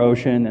you are,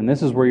 ocean, and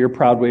this is where your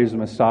proud waves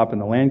must stop,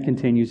 and the land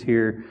continues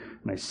here.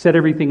 And I set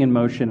everything in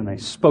motion, and I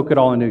spoke it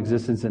all into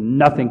existence, and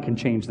nothing can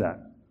change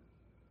that.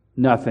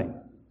 Nothing.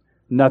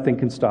 Nothing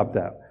can stop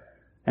that.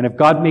 And if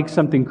God makes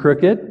something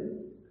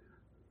crooked,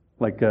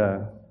 like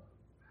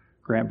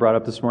Grant brought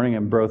up this morning,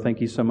 and bro, thank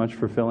you so much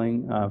for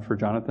filling for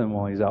Jonathan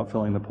while he's out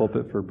filling the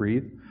pulpit for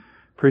Breathe.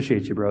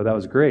 Appreciate you, bro. That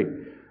was great.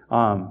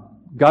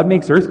 God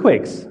makes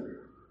earthquakes,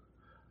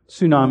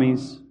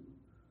 tsunamis,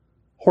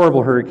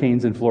 horrible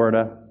hurricanes in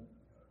Florida,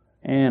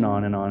 and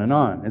on and on and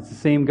on. It's the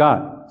same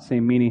God,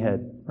 same meanie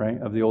head, right,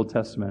 of the Old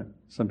Testament,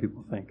 some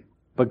people think.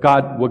 But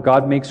what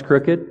God makes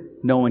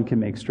crooked, no one can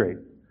make straight.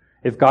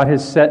 If God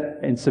has set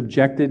and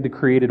subjected the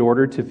created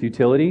order to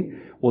futility,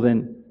 well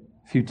then,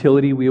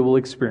 futility we will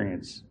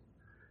experience.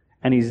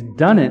 And He's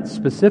done it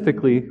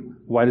specifically,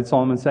 why did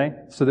Solomon say?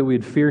 So that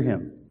we'd fear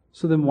Him.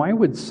 So then why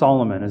would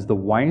Solomon, as the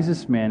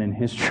wisest man in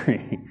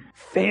history,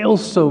 fail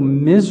so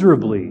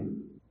miserably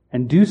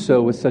and do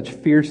so with such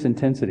fierce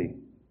intensity?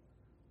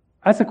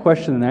 That's a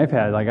question that I've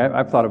had,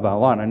 I've thought about a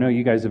lot, and I know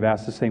you guys have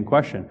asked the same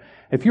question.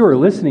 If you are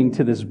listening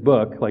to this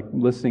book, like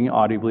listening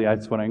audibly,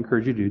 that's what I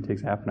encourage you to do, it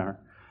takes half an hour.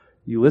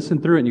 You listen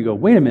through it and you go,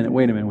 wait a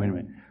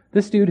minute.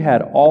 This dude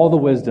had all the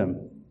wisdom,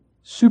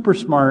 super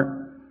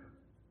smart,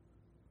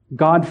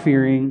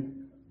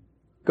 God-fearing,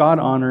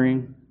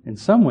 God-honoring in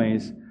some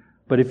ways,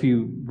 but if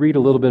you read a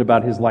little bit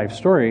about his life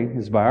story,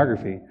 his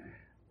biography,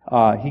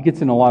 he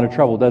gets in a lot of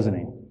trouble, doesn't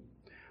he?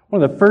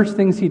 One of the first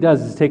things he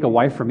does is take a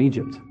wife from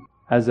Egypt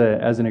as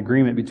an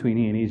agreement between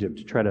he and Egypt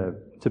to try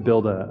to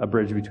build a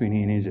bridge between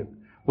he and Egypt.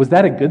 Was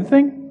that a good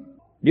thing?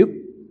 Nope.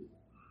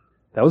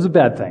 That was a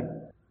bad thing.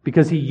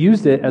 Because he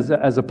used it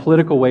as a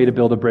political way to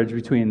build a bridge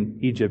between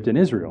Egypt and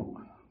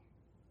Israel.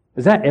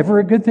 Is that ever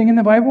a good thing in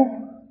the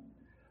Bible?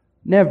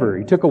 Never.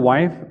 He took a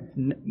wife,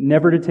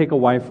 never to take a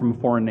wife from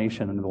a foreign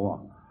nation under the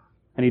law.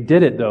 And he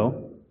did it,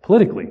 though,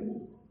 politically.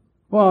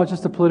 Well, it's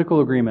just a political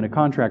agreement, a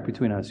contract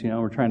between us.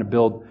 We're trying to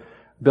build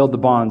the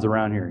bonds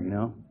around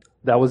here,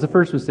 That was the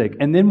first mistake.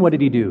 And then what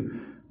did he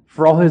do?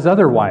 For all his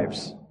other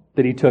wives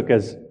that he took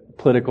as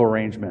political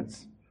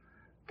arrangements,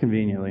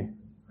 conveniently,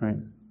 right?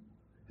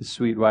 His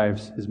sweet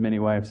wives, his many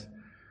wives.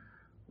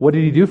 What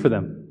did he do for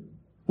them?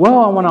 Well,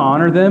 I want to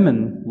honor them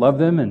and love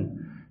them and,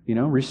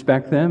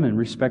 respect them and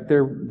respect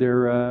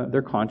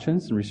their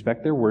conscience and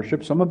respect their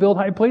worship. So I'm going to build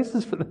high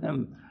places for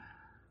them.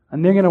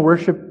 And they're going to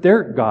worship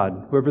their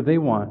God, whoever they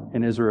want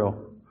in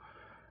Israel.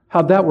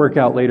 How'd that work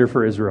out later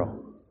for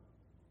Israel?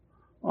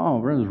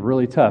 Oh, it was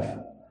really tough.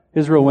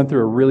 Israel went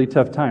through a really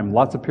tough time.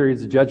 Lots of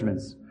periods of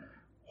judgments.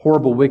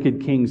 Horrible,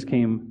 wicked kings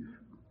came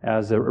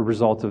as a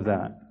result of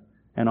that.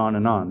 And on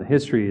and on. The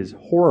history is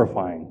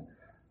horrifying.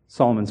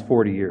 Solomon's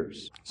 40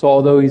 years. So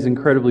although he's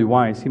incredibly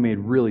wise, he made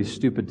really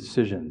stupid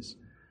decisions.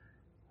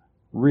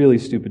 Really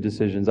stupid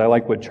decisions. I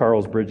like what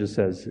Charles Bridges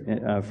says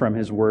from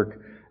his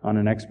work on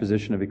an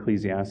exposition of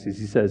Ecclesiastes.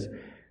 He says,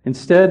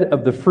 instead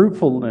of the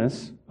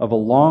fruitfulness of a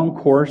long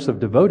course of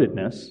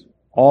devotedness,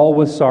 all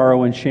was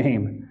sorrow and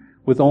shame,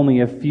 with only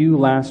a few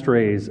last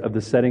rays of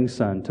the setting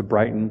sun to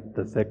brighten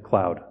the thick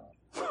cloud.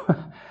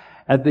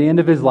 At the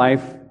end of his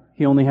life,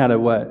 he only had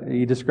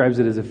he describes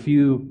it as a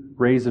few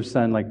rays of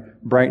sun,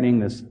 like brightening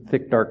this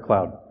thick, dark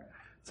cloud.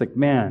 It's like,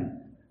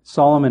 man,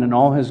 Solomon in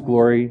all his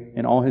glory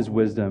and all his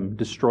wisdom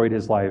destroyed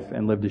his life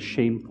and lived a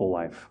shameful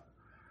life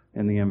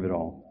in the end of it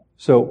all.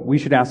 So we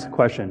should ask the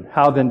question,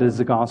 how then does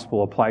the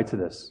gospel apply to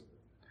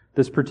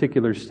this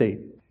particular state?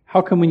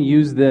 How can we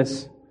use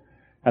this,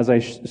 as I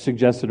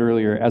suggested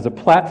earlier, as a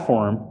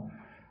platform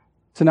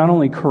to not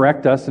only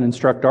correct us and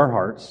instruct our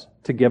hearts,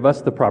 to give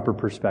us the proper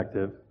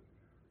perspective,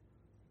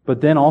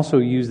 but then also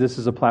use this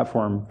as a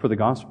platform for the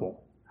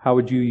gospel? How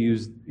would you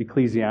use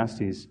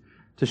Ecclesiastes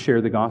to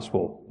share the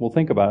gospel? Well,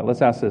 think about it.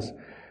 Let's ask this.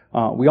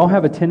 We all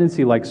have a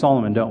tendency, like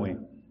Solomon, don't we,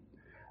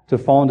 to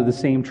fall into the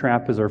same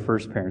trap as our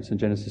first parents in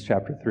Genesis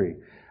chapter 3.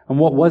 And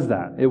what was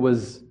that? It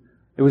was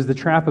the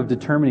trap of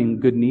determining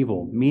good and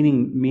evil,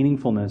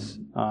 meaningfulness,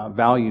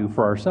 value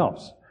for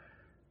ourselves.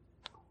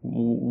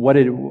 What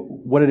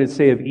did it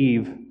say of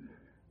Eve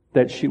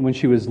that when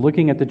she was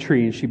looking at the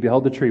tree and she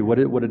beheld the tree, what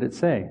did it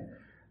say?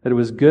 That it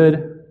was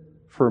good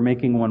for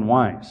making one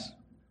wise,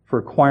 for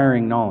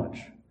acquiring knowledge.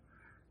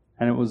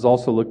 And it was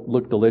also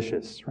looked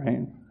delicious, right?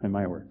 In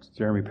my words,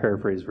 Jeremy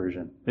paraphrase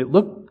version. It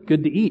looked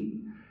good to eat.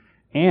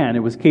 And it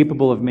was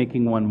capable of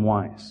making one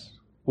wise.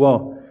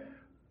 Well,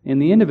 in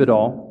the end of it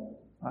all,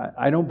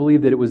 I don't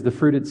believe that it was the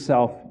fruit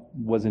itself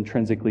was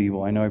intrinsically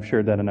evil. I know I've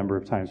shared that a number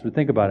of times, but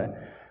think about it.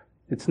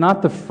 It's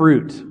not the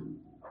fruit.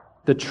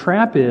 The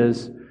trap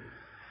is,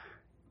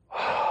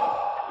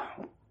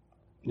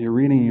 you're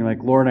reading and you're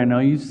like, Lord, I know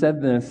you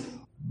said this,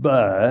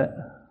 but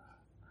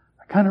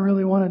I kind of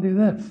really want to do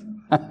this.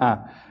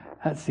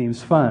 That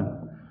seems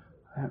fun.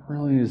 That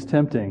really is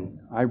tempting.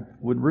 I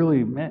would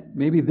really,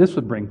 maybe this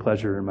would bring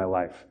pleasure in my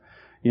life,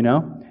 you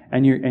know?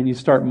 And you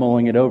start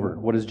mulling it over.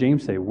 What does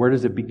James say? Where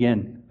does it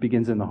begin? It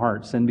begins in the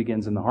heart. Sin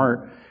begins in the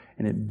heart,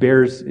 and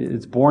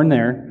it's born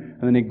there,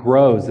 and then it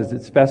grows as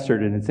it's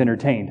festered and it's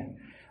entertained.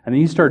 And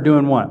then you start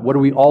doing what? What do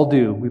we all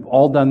do? We've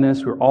all done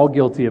this. We're all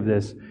guilty of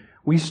this.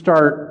 We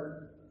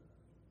start,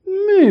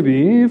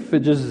 maybe if it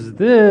just is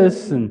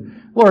this,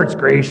 and Lord's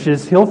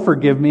gracious, He'll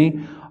forgive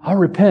me. I'll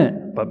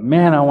repent. But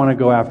man, I want to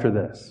go after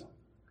this.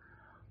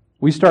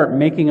 We start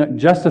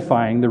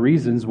justifying the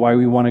reasons why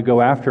we want to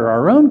go after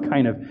our own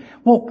kind of,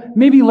 well,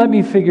 maybe let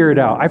me figure it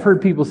out. I've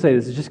heard people say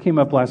this. It just came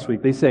up last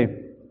week. They say,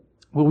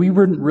 well, we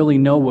wouldn't really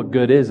know what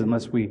good is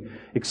unless we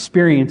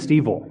experienced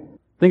evil.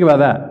 Think about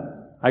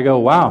that. I go,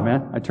 wow,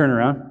 man. I turn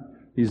around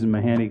using my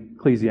handy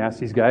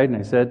Ecclesiastes guide, and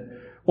I said,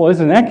 well,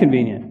 isn't that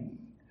convenient?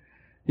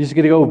 You just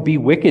got to go be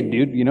wicked,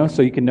 dude,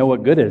 so you can know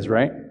what good is,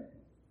 right?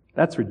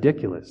 That's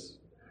ridiculous.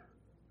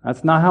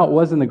 That's not how it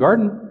was in the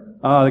garden.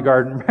 Oh, the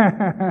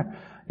garden.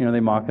 They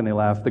mock and they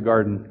laugh. The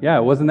garden. Yeah,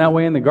 it wasn't that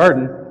way in the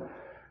garden.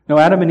 No,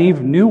 Adam and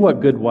Eve knew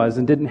what good was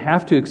and didn't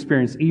have to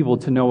experience evil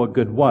to know what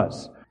good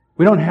was.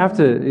 We don't have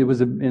to, it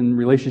was in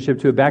relationship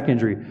to a back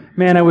injury.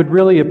 Man, I would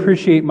really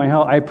appreciate my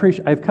health.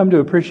 I've come to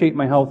appreciate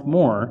my health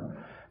more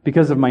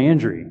because of my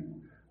injury.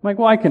 I'm like,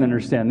 well, I can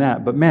understand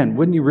that. But man,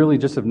 wouldn't you really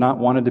just have not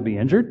wanted to be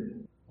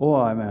injured?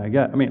 Well,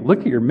 look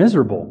at you're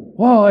miserable.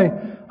 Well,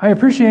 I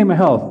appreciate my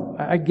health.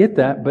 I get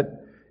that,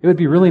 but it would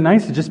be really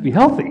nice to just be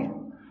healthy,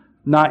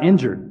 not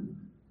injured.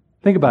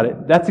 Think about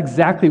it. That's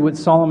exactly what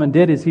Solomon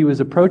did as he was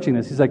approaching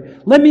this. He's like,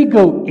 let me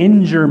go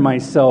injure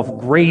myself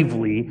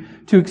gravely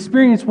to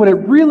experience what it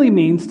really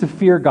means to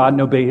fear God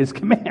and obey His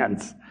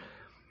commands,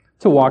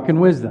 to walk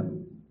in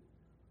wisdom.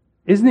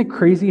 Isn't it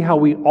crazy how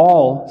we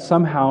all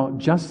somehow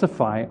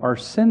justify our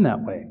sin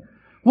that way?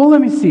 Well,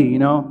 let me see,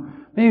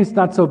 maybe it's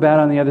not so bad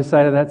on the other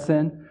side of that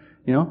sin.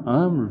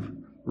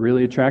 I'm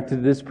really attracted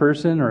to this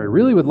person, or I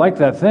really would like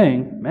that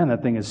thing. Man,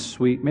 that thing is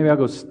sweet. Maybe I'll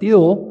go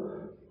steal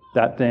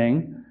that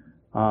thing.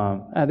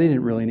 They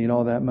didn't really need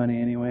all that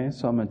money anyway,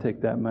 so I'm going to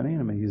take that money and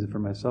I'm going to use it for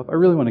myself. I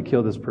really want to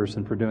kill this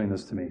person for doing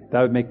this to me.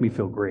 That would make me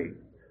feel great.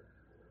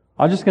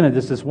 I'm just going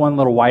to this one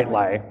little white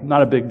lie.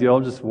 Not a big deal.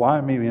 Just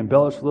why? Maybe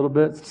embellish a little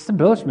bit. It's just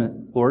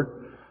embellishment,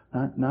 Lord.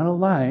 Not a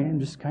lie. I'm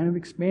just kind of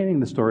expanding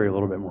the story a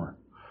little bit more.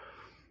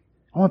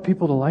 I want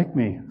people to like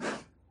me.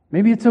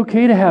 Maybe it's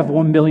okay to have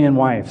 1 billion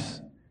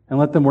wives and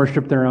let them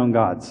worship their own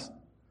gods.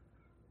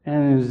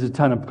 And there's a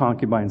ton of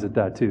concubines at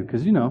that too,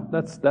 because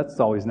that's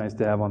always nice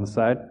to have on the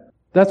side.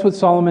 That's what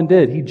Solomon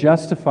did. He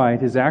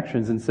justified his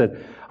actions and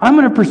said, I'm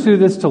going to pursue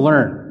this to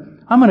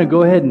learn. I'm going to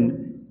go ahead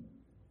and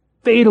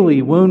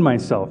fatally wound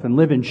myself and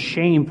live in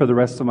shame for the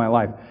rest of my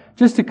life.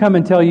 Just to come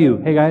and tell you,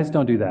 hey guys,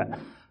 don't do that.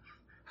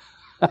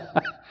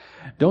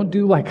 Don't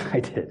do like I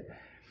did.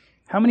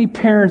 How many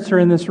parents are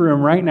in this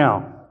room right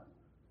now?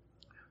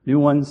 New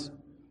ones,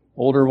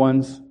 older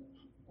ones,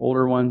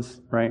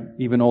 right?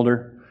 Even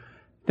older.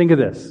 Think of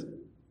this.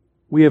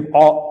 We've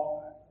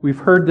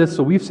heard this,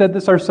 so we've said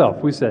this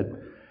ourselves. We said,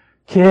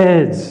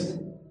 kids,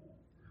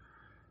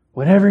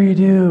 whatever you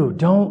do,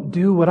 don't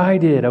do what I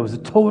did. I was a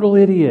total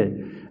idiot.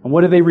 And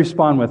what do they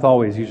respond with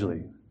always,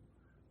 usually?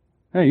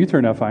 Hey, you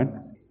turned out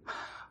fine.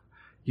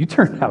 You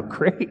turned out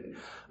great.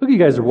 Look, you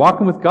guys are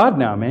walking with God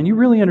now, man. You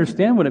really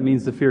understand what it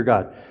means to fear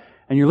God.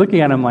 And you're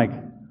looking at him like,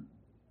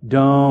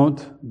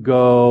 don't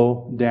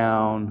go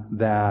down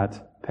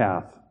that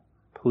path.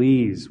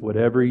 Please,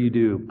 whatever you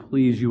do,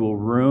 please, you will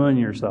ruin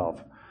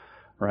yourself.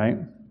 Right?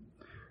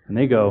 And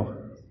they go,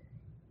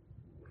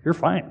 you're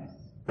fine.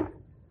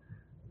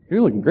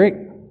 You're looking great.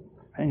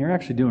 Man, you're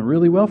actually doing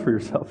really well for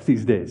yourself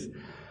these days.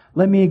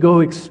 Let me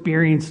go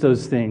experience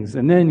those things.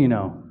 And then,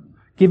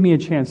 give me a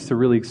chance to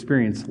really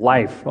experience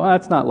life. Well,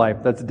 that's not life.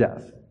 That's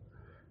death.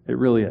 It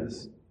really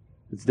is.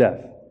 It's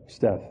death. It's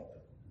death.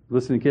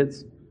 Listen,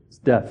 kids. It's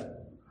death.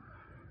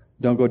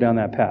 Don't go down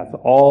that path.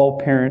 All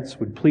parents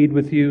would plead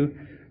with you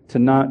to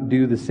not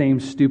do the same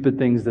stupid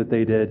things that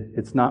they did.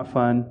 It's not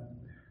fun.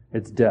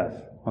 It's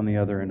death on the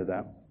other end of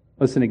that.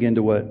 Listen again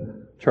to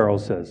what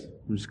Charles says.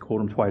 I'm just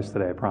quote him twice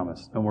today, I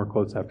promise. No more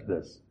quotes after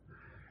this.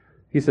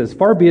 He says,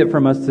 far be it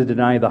from us to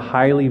deny the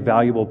highly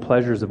valuable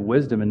pleasures of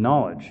wisdom and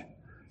knowledge.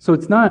 So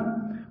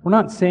we're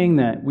not saying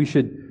that we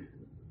should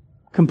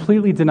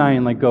completely deny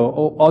and go,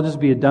 oh, I'll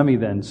just be a dummy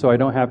then, so I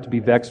don't have to be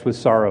vexed with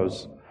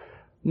sorrows.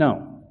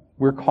 No,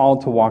 we're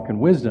called to walk in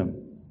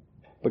wisdom,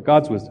 but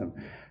God's wisdom.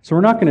 So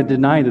we're not going to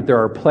deny that there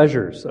are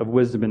pleasures of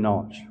wisdom and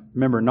knowledge.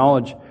 Remember,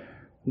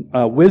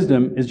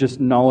 wisdom is just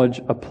knowledge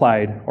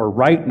applied, or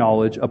right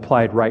knowledge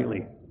applied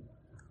rightly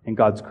in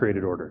God's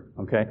created order.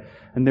 Okay?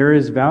 And there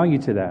is value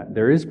to that.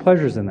 There is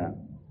pleasures in that.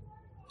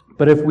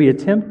 But if we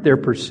attempt their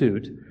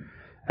pursuit,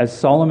 as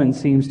Solomon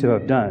seems to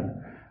have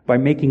done, by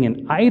making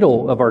an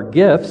idol of our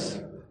gifts,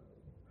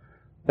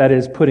 that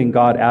is, putting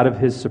God out of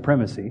His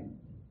supremacy,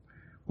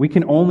 we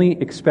can only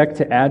expect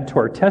to add to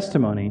our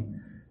testimony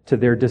to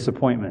their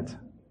disappointment.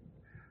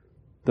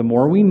 The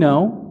more we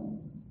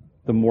know,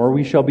 the more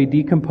we shall be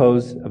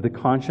decomposed of the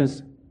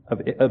consciousness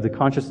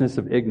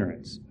of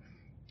ignorance,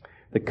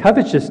 the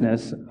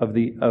covetousness of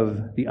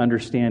the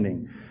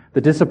understanding,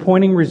 the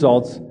disappointing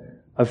results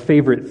of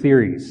favorite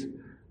theories,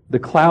 the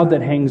cloud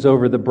that hangs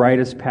over the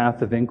brightest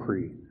path of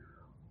inquiry.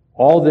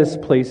 All this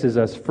places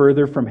us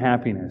further from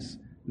happiness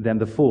than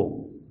the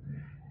fool.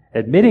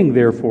 Admitting,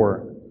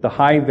 therefore, the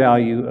high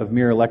value of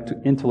mere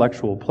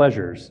intellectual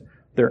pleasures,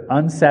 their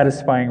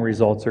unsatisfying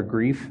results are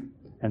grief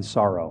and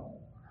sorrow.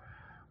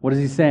 What is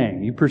he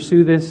saying? You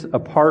pursue this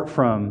apart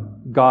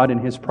from God in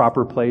His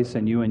proper place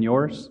and you in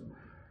yours,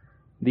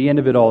 the end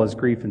of it all is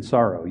grief and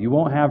sorrow. You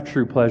won't have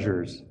true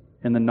pleasures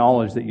in the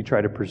knowledge that you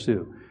try to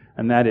pursue,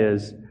 and that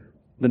is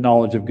the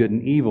knowledge of good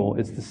and evil.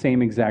 It's the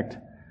same exact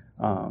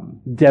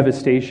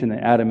devastation that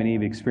Adam and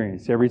Eve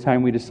experienced. Every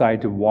time we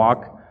decide to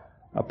walk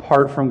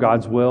apart from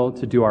God's will,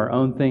 to do our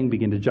own thing,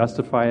 begin to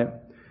justify it,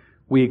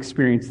 we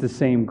experience the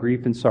same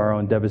grief and sorrow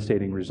and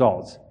devastating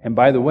results. And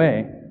by the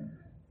way,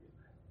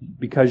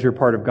 because you're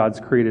part of God's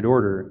created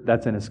order,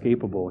 that's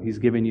inescapable. He's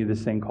given you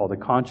this thing called a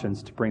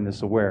conscience to bring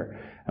this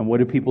aware. And what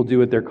do people do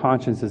with their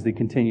conscience as they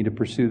continue to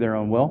pursue their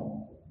own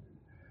will?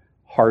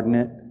 Harden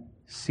it,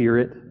 sear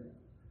it,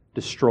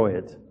 destroy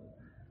it,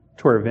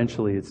 to where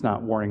eventually it's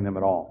not warning them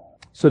at all.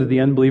 So to the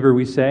unbeliever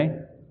we say,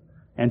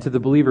 and to the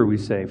believer we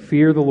say,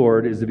 fear the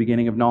Lord is the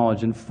beginning of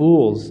knowledge, and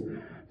fools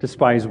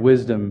despise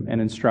wisdom and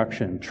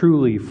instruction.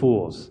 Truly,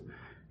 fools.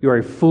 You are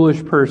a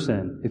foolish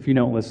person if you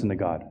don't listen to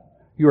God.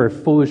 You are a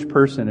foolish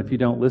person if you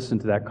don't listen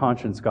to that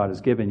conscience God has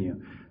given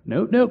you.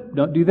 Nope,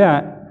 don't do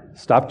that.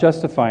 Stop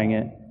justifying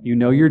it. You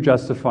know you're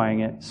justifying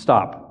it.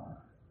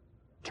 Stop.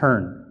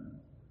 Turn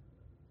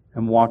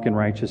and walk in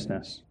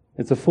righteousness.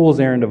 It's a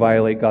fool's errand to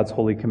violate God's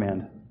holy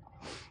command,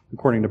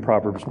 according to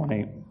Proverbs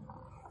 1:8.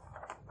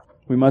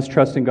 We must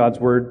trust in God's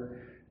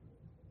word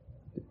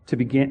to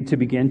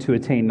begin to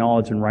attain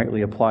knowledge and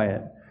rightly apply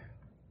it.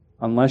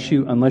 Unless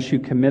you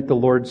commit the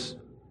Lord's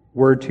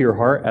word to your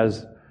heart,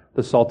 as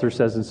the Psalter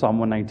says in Psalm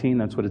 119,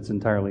 that's what it's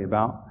entirely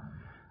about,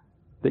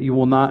 that you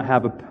will not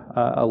have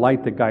a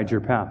light that guides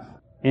your path.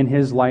 In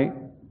His light,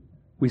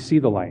 we see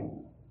the light.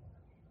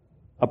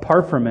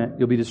 Apart from it,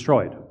 you'll be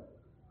destroyed.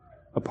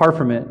 Apart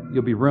from it,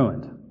 you'll be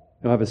ruined.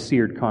 You'll have a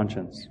seared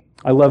conscience.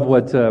 I love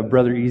what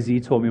Brother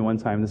EZ told me one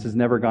time. This has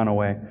never gone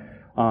away.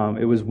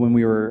 It was when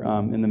we were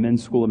in the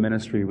men's school of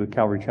ministry with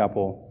Calvary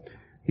Chapel.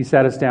 He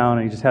sat us down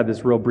and he just had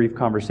this real brief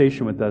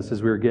conversation with us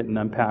as we were getting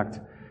unpacked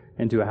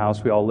into a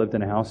house. We all lived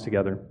in a house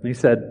together. And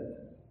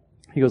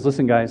he goes,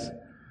 listen guys,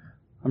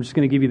 I'm just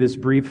going to give you this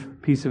brief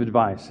piece of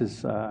advice,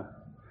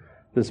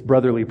 this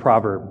brotherly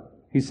proverb.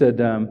 He said,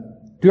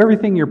 do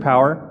everything in your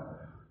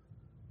power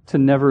to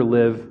never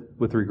live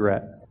with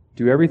regret.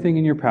 Do everything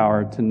in your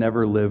power to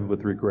never live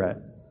with regret.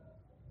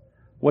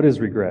 What is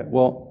regret?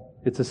 Well,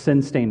 it's a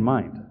sin-stained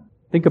mind.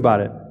 Think about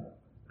it.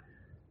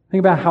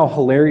 Think about how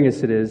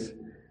hilarious it is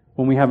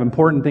when we have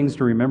important things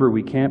to remember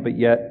we can't, but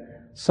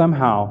yet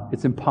somehow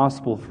it's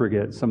impossible to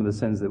forget some of the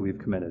sins that we've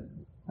committed.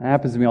 It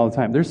happens to me all the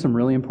time. There's some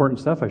really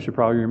important stuff I should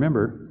probably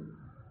remember,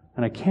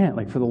 and I can't,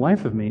 like for the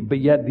life of me. But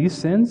yet these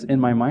sins in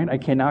my mind I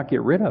cannot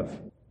get rid of.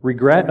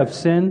 Regret of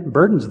sin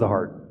burdens the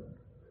heart.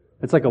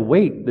 It's like a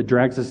weight that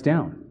drags us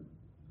down.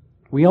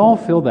 We all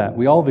feel that.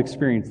 We all have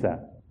experienced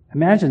that.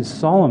 Imagine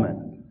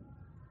Solomon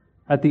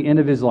at the end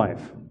of his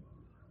life.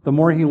 The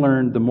more he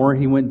learned, the more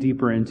he went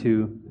deeper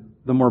into,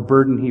 the more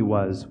burdened he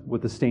was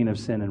with the stain of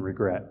sin and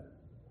regret.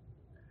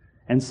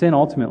 And sin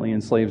ultimately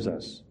enslaves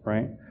us,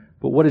 right?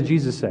 But what did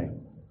Jesus say?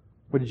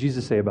 What did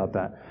Jesus say about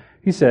that?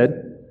 He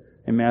said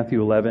in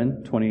Matthew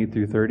 11, 28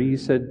 through 30, He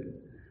said,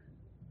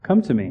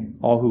 come to me,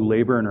 all who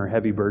labor and are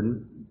heavy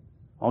burdened.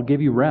 I'll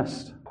give you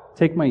rest.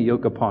 Take my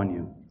yoke upon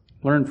you.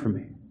 Learn from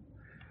me.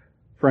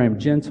 For I am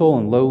gentle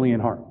and lowly in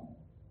heart.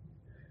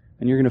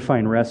 And you're going to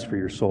find rest for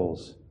your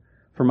souls.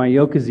 For my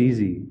yoke is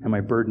easy and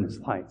my burden is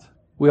light.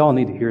 We all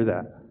need to hear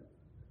that.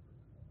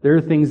 There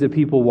are things that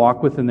people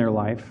walk with in their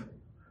life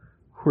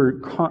who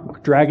are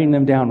dragging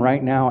them down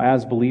right now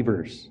as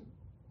believers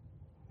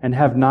and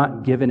have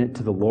not given it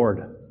to the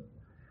Lord.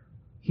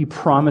 He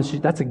promised you.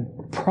 That's a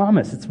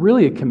promise. It's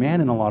really a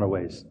command in a lot of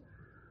ways.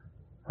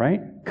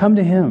 Right? Come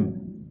to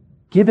Him.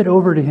 Give it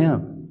over to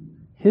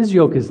Him. His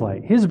yoke is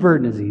light. His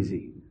burden is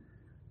easy.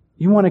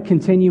 You want to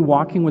continue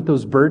walking with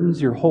those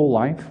burdens your whole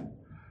life?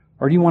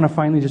 Or do you want to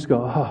finally just go,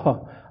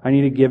 oh, I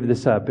need to give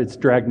this up. It's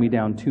dragged me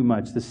down too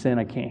much. This sin,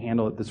 I can't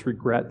handle it. This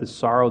regret, this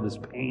sorrow, this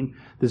pain,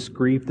 this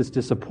grief, this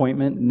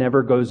disappointment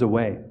never goes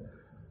away.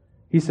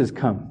 He says,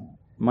 come.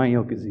 My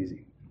yoke is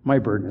easy. My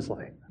burden is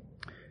light.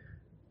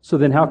 So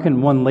then how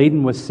can one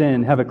laden with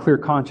sin have a clear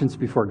conscience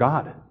before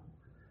God?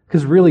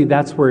 Because really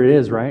that's where it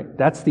is, right?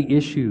 That's the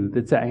issue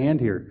that's at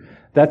hand here.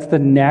 That's the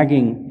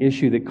nagging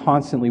issue that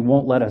constantly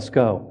won't let us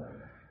go.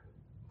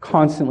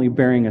 Constantly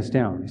bearing us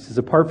down. He says,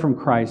 apart from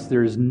Christ,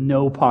 there is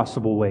no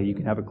possible way you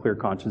can have a clear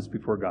conscience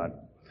before God.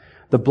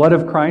 The blood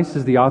of Christ,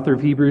 as the author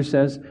of Hebrews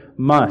says,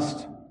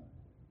 must,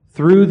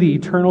 through the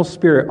eternal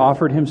Spirit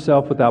offered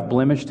himself without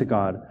blemish to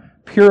God,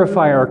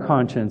 purify our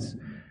conscience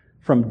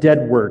from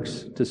dead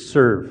works to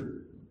serve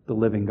the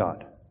living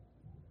God.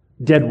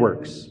 Dead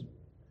works.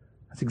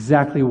 That's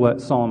exactly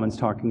what Solomon's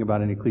talking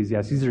about in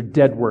Ecclesiastes. These are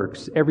dead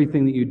works.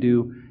 Everything that you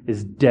do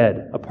is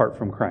dead apart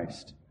from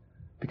Christ.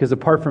 Because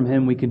apart from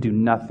him, we can do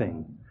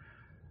nothing.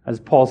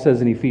 As Paul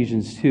says in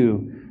Ephesians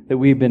 2, that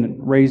we've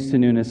been raised to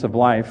newness of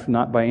life,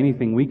 not by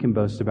anything we can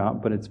boast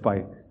about, but it's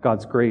by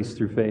God's grace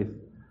through faith.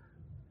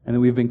 And that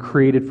we've been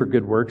created for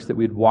good works, that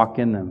we'd walk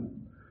in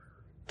them.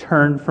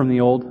 Turn from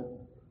the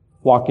old,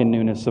 walk in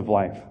newness of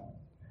life.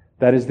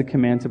 That is the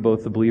command to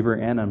both the believer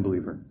and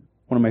unbeliever.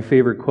 One of my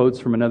favorite quotes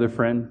from another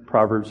friend,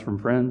 Proverbs from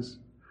Friends,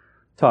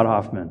 Todd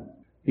Hoffman.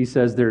 He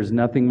says, "There is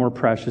nothing more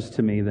precious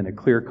to me than a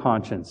clear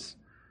conscience.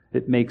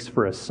 It makes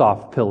for a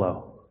soft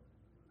pillow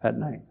at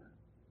night."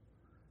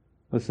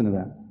 Listen to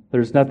that.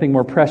 There's nothing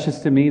more precious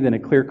to me than a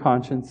clear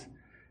conscience.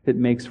 It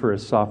makes for a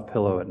soft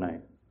pillow at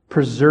night.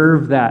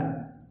 Preserve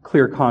that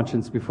clear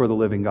conscience before the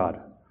living God.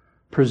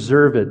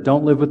 Preserve it.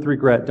 Don't live with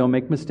regret. Don't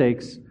make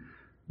mistakes.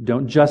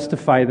 Don't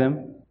justify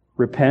them.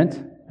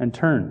 Repent and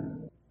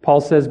turn. Paul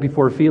says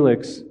before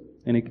Felix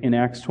in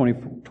Acts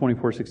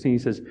 24:16, he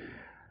says,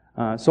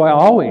 "So I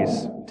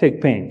always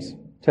take pains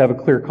to have a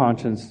clear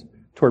conscience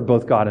toward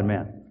both God and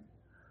man."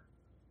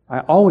 I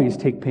always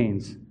take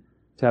pains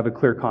to have a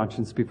clear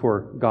conscience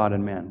before God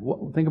and man.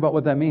 Think about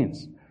what that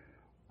means.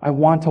 I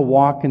want to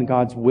walk in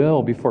God's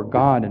will before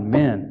God and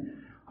men.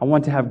 I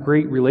want to have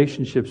great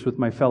relationships with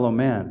my fellow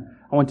man.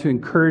 I want to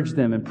encourage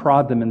them and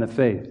prod them in the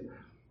faith.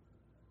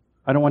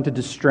 I don't want to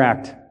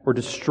distract or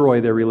destroy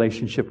their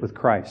relationship with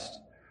Christ.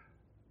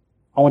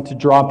 I want to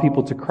draw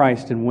people to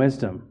Christ in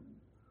wisdom.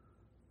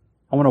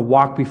 I want to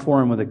walk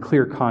before him with a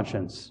clear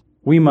conscience.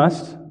 We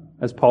must,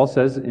 as Paul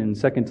says in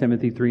 2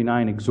 Timothy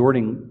 3:9,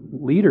 exhorting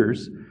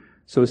leaders,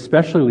 so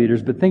especially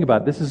leaders, but think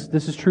about it,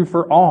 this is true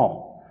for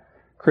all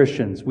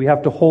Christians. We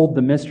have to hold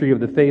the mystery of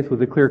the faith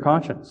with a clear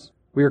conscience.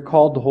 We are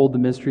called to hold the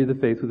mystery of the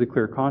faith with a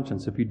clear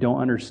conscience. If you don't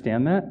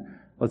understand that,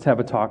 let's have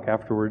a talk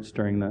afterwards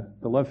during the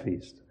love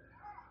feast.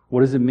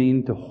 What does it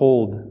mean to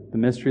hold the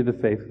mystery of the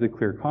faith with a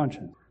clear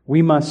conscience?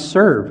 We must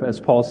serve, as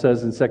Paul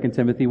says in 2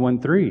 Timothy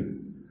 1:3,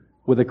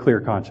 with a clear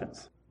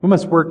conscience. We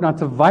must work not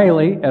to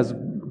violate, as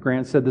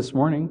Grant said this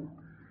morning,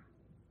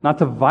 not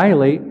to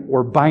violate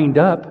or bind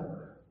up,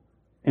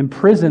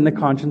 imprison the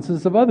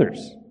consciences of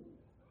others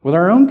with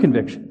our own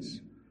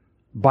convictions,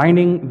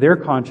 binding their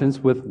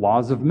conscience with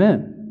laws of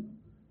men.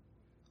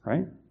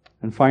 Right?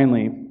 And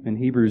finally, in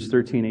Hebrews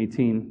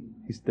 13:18,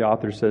 the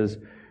author says,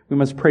 we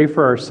must pray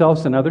for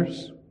ourselves and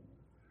others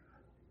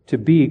to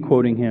be,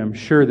 quoting him,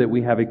 sure that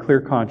we have a clear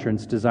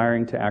conscience,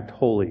 desiring to act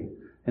holy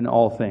in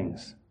all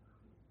things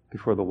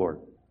before the Lord.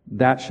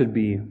 That should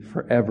be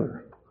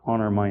forever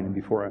on our mind and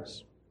before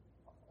us.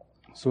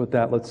 So with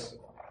that, let's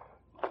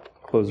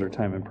close our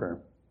time in prayer.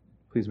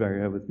 Please bow your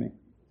head with me.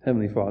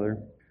 Heavenly Father,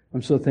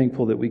 I'm so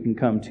thankful that we can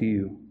come to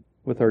you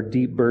with our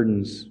deep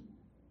burdens,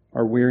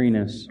 our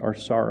weariness, our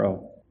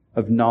sorrow,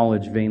 of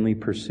knowledge vainly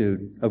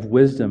pursued, of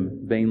wisdom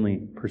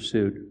vainly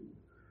pursued,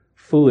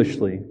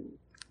 foolishly,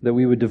 that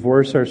we would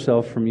divorce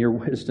ourselves from your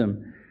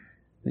wisdom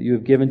that you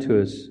have given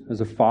to us as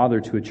a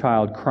father to a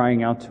child,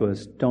 crying out to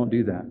us, don't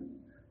do that.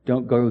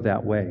 Don't go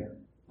that way.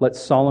 Let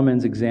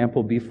Solomon's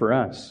example be for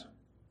us,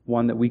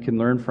 one that we can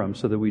learn from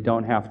so that we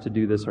don't have to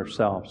do this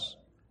ourselves.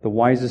 The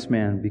wisest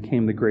man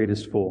became the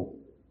greatest fool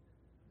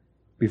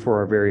before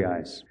our very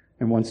eyes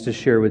and wants to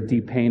share with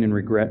deep pain and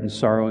regret and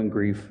sorrow and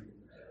grief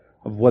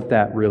of what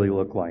that really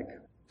looked like.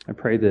 I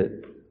pray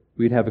that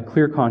we'd have a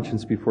clear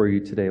conscience before you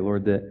today,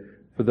 Lord, that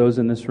for those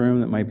in this room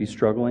that might be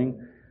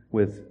struggling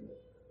with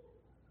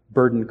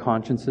burdened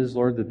consciences,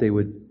 Lord, that they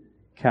would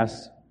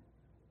cast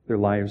their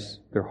lives,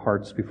 their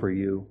hearts before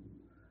you,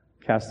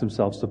 cast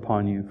themselves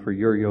upon you, for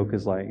your yoke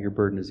is light, your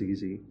burden is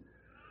easy.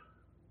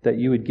 That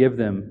you would give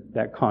them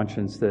that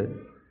conscience that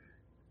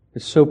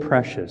is so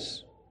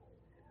precious,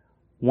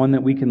 one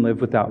that we can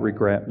live without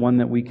regret, one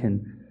that we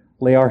can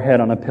lay our head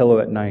on a pillow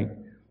at night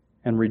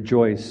and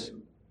rejoice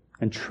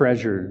and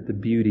treasure the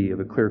beauty of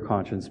a clear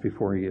conscience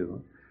before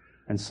you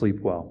and sleep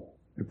well.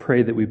 We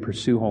pray that we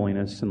pursue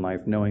holiness in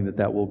life, knowing that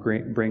that will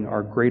bring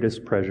our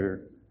greatest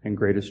pleasure and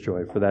greatest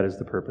joy, for that is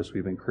the purpose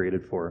we've been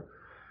created for.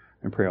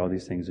 And pray all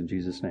these things in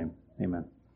Jesus' name. Amen.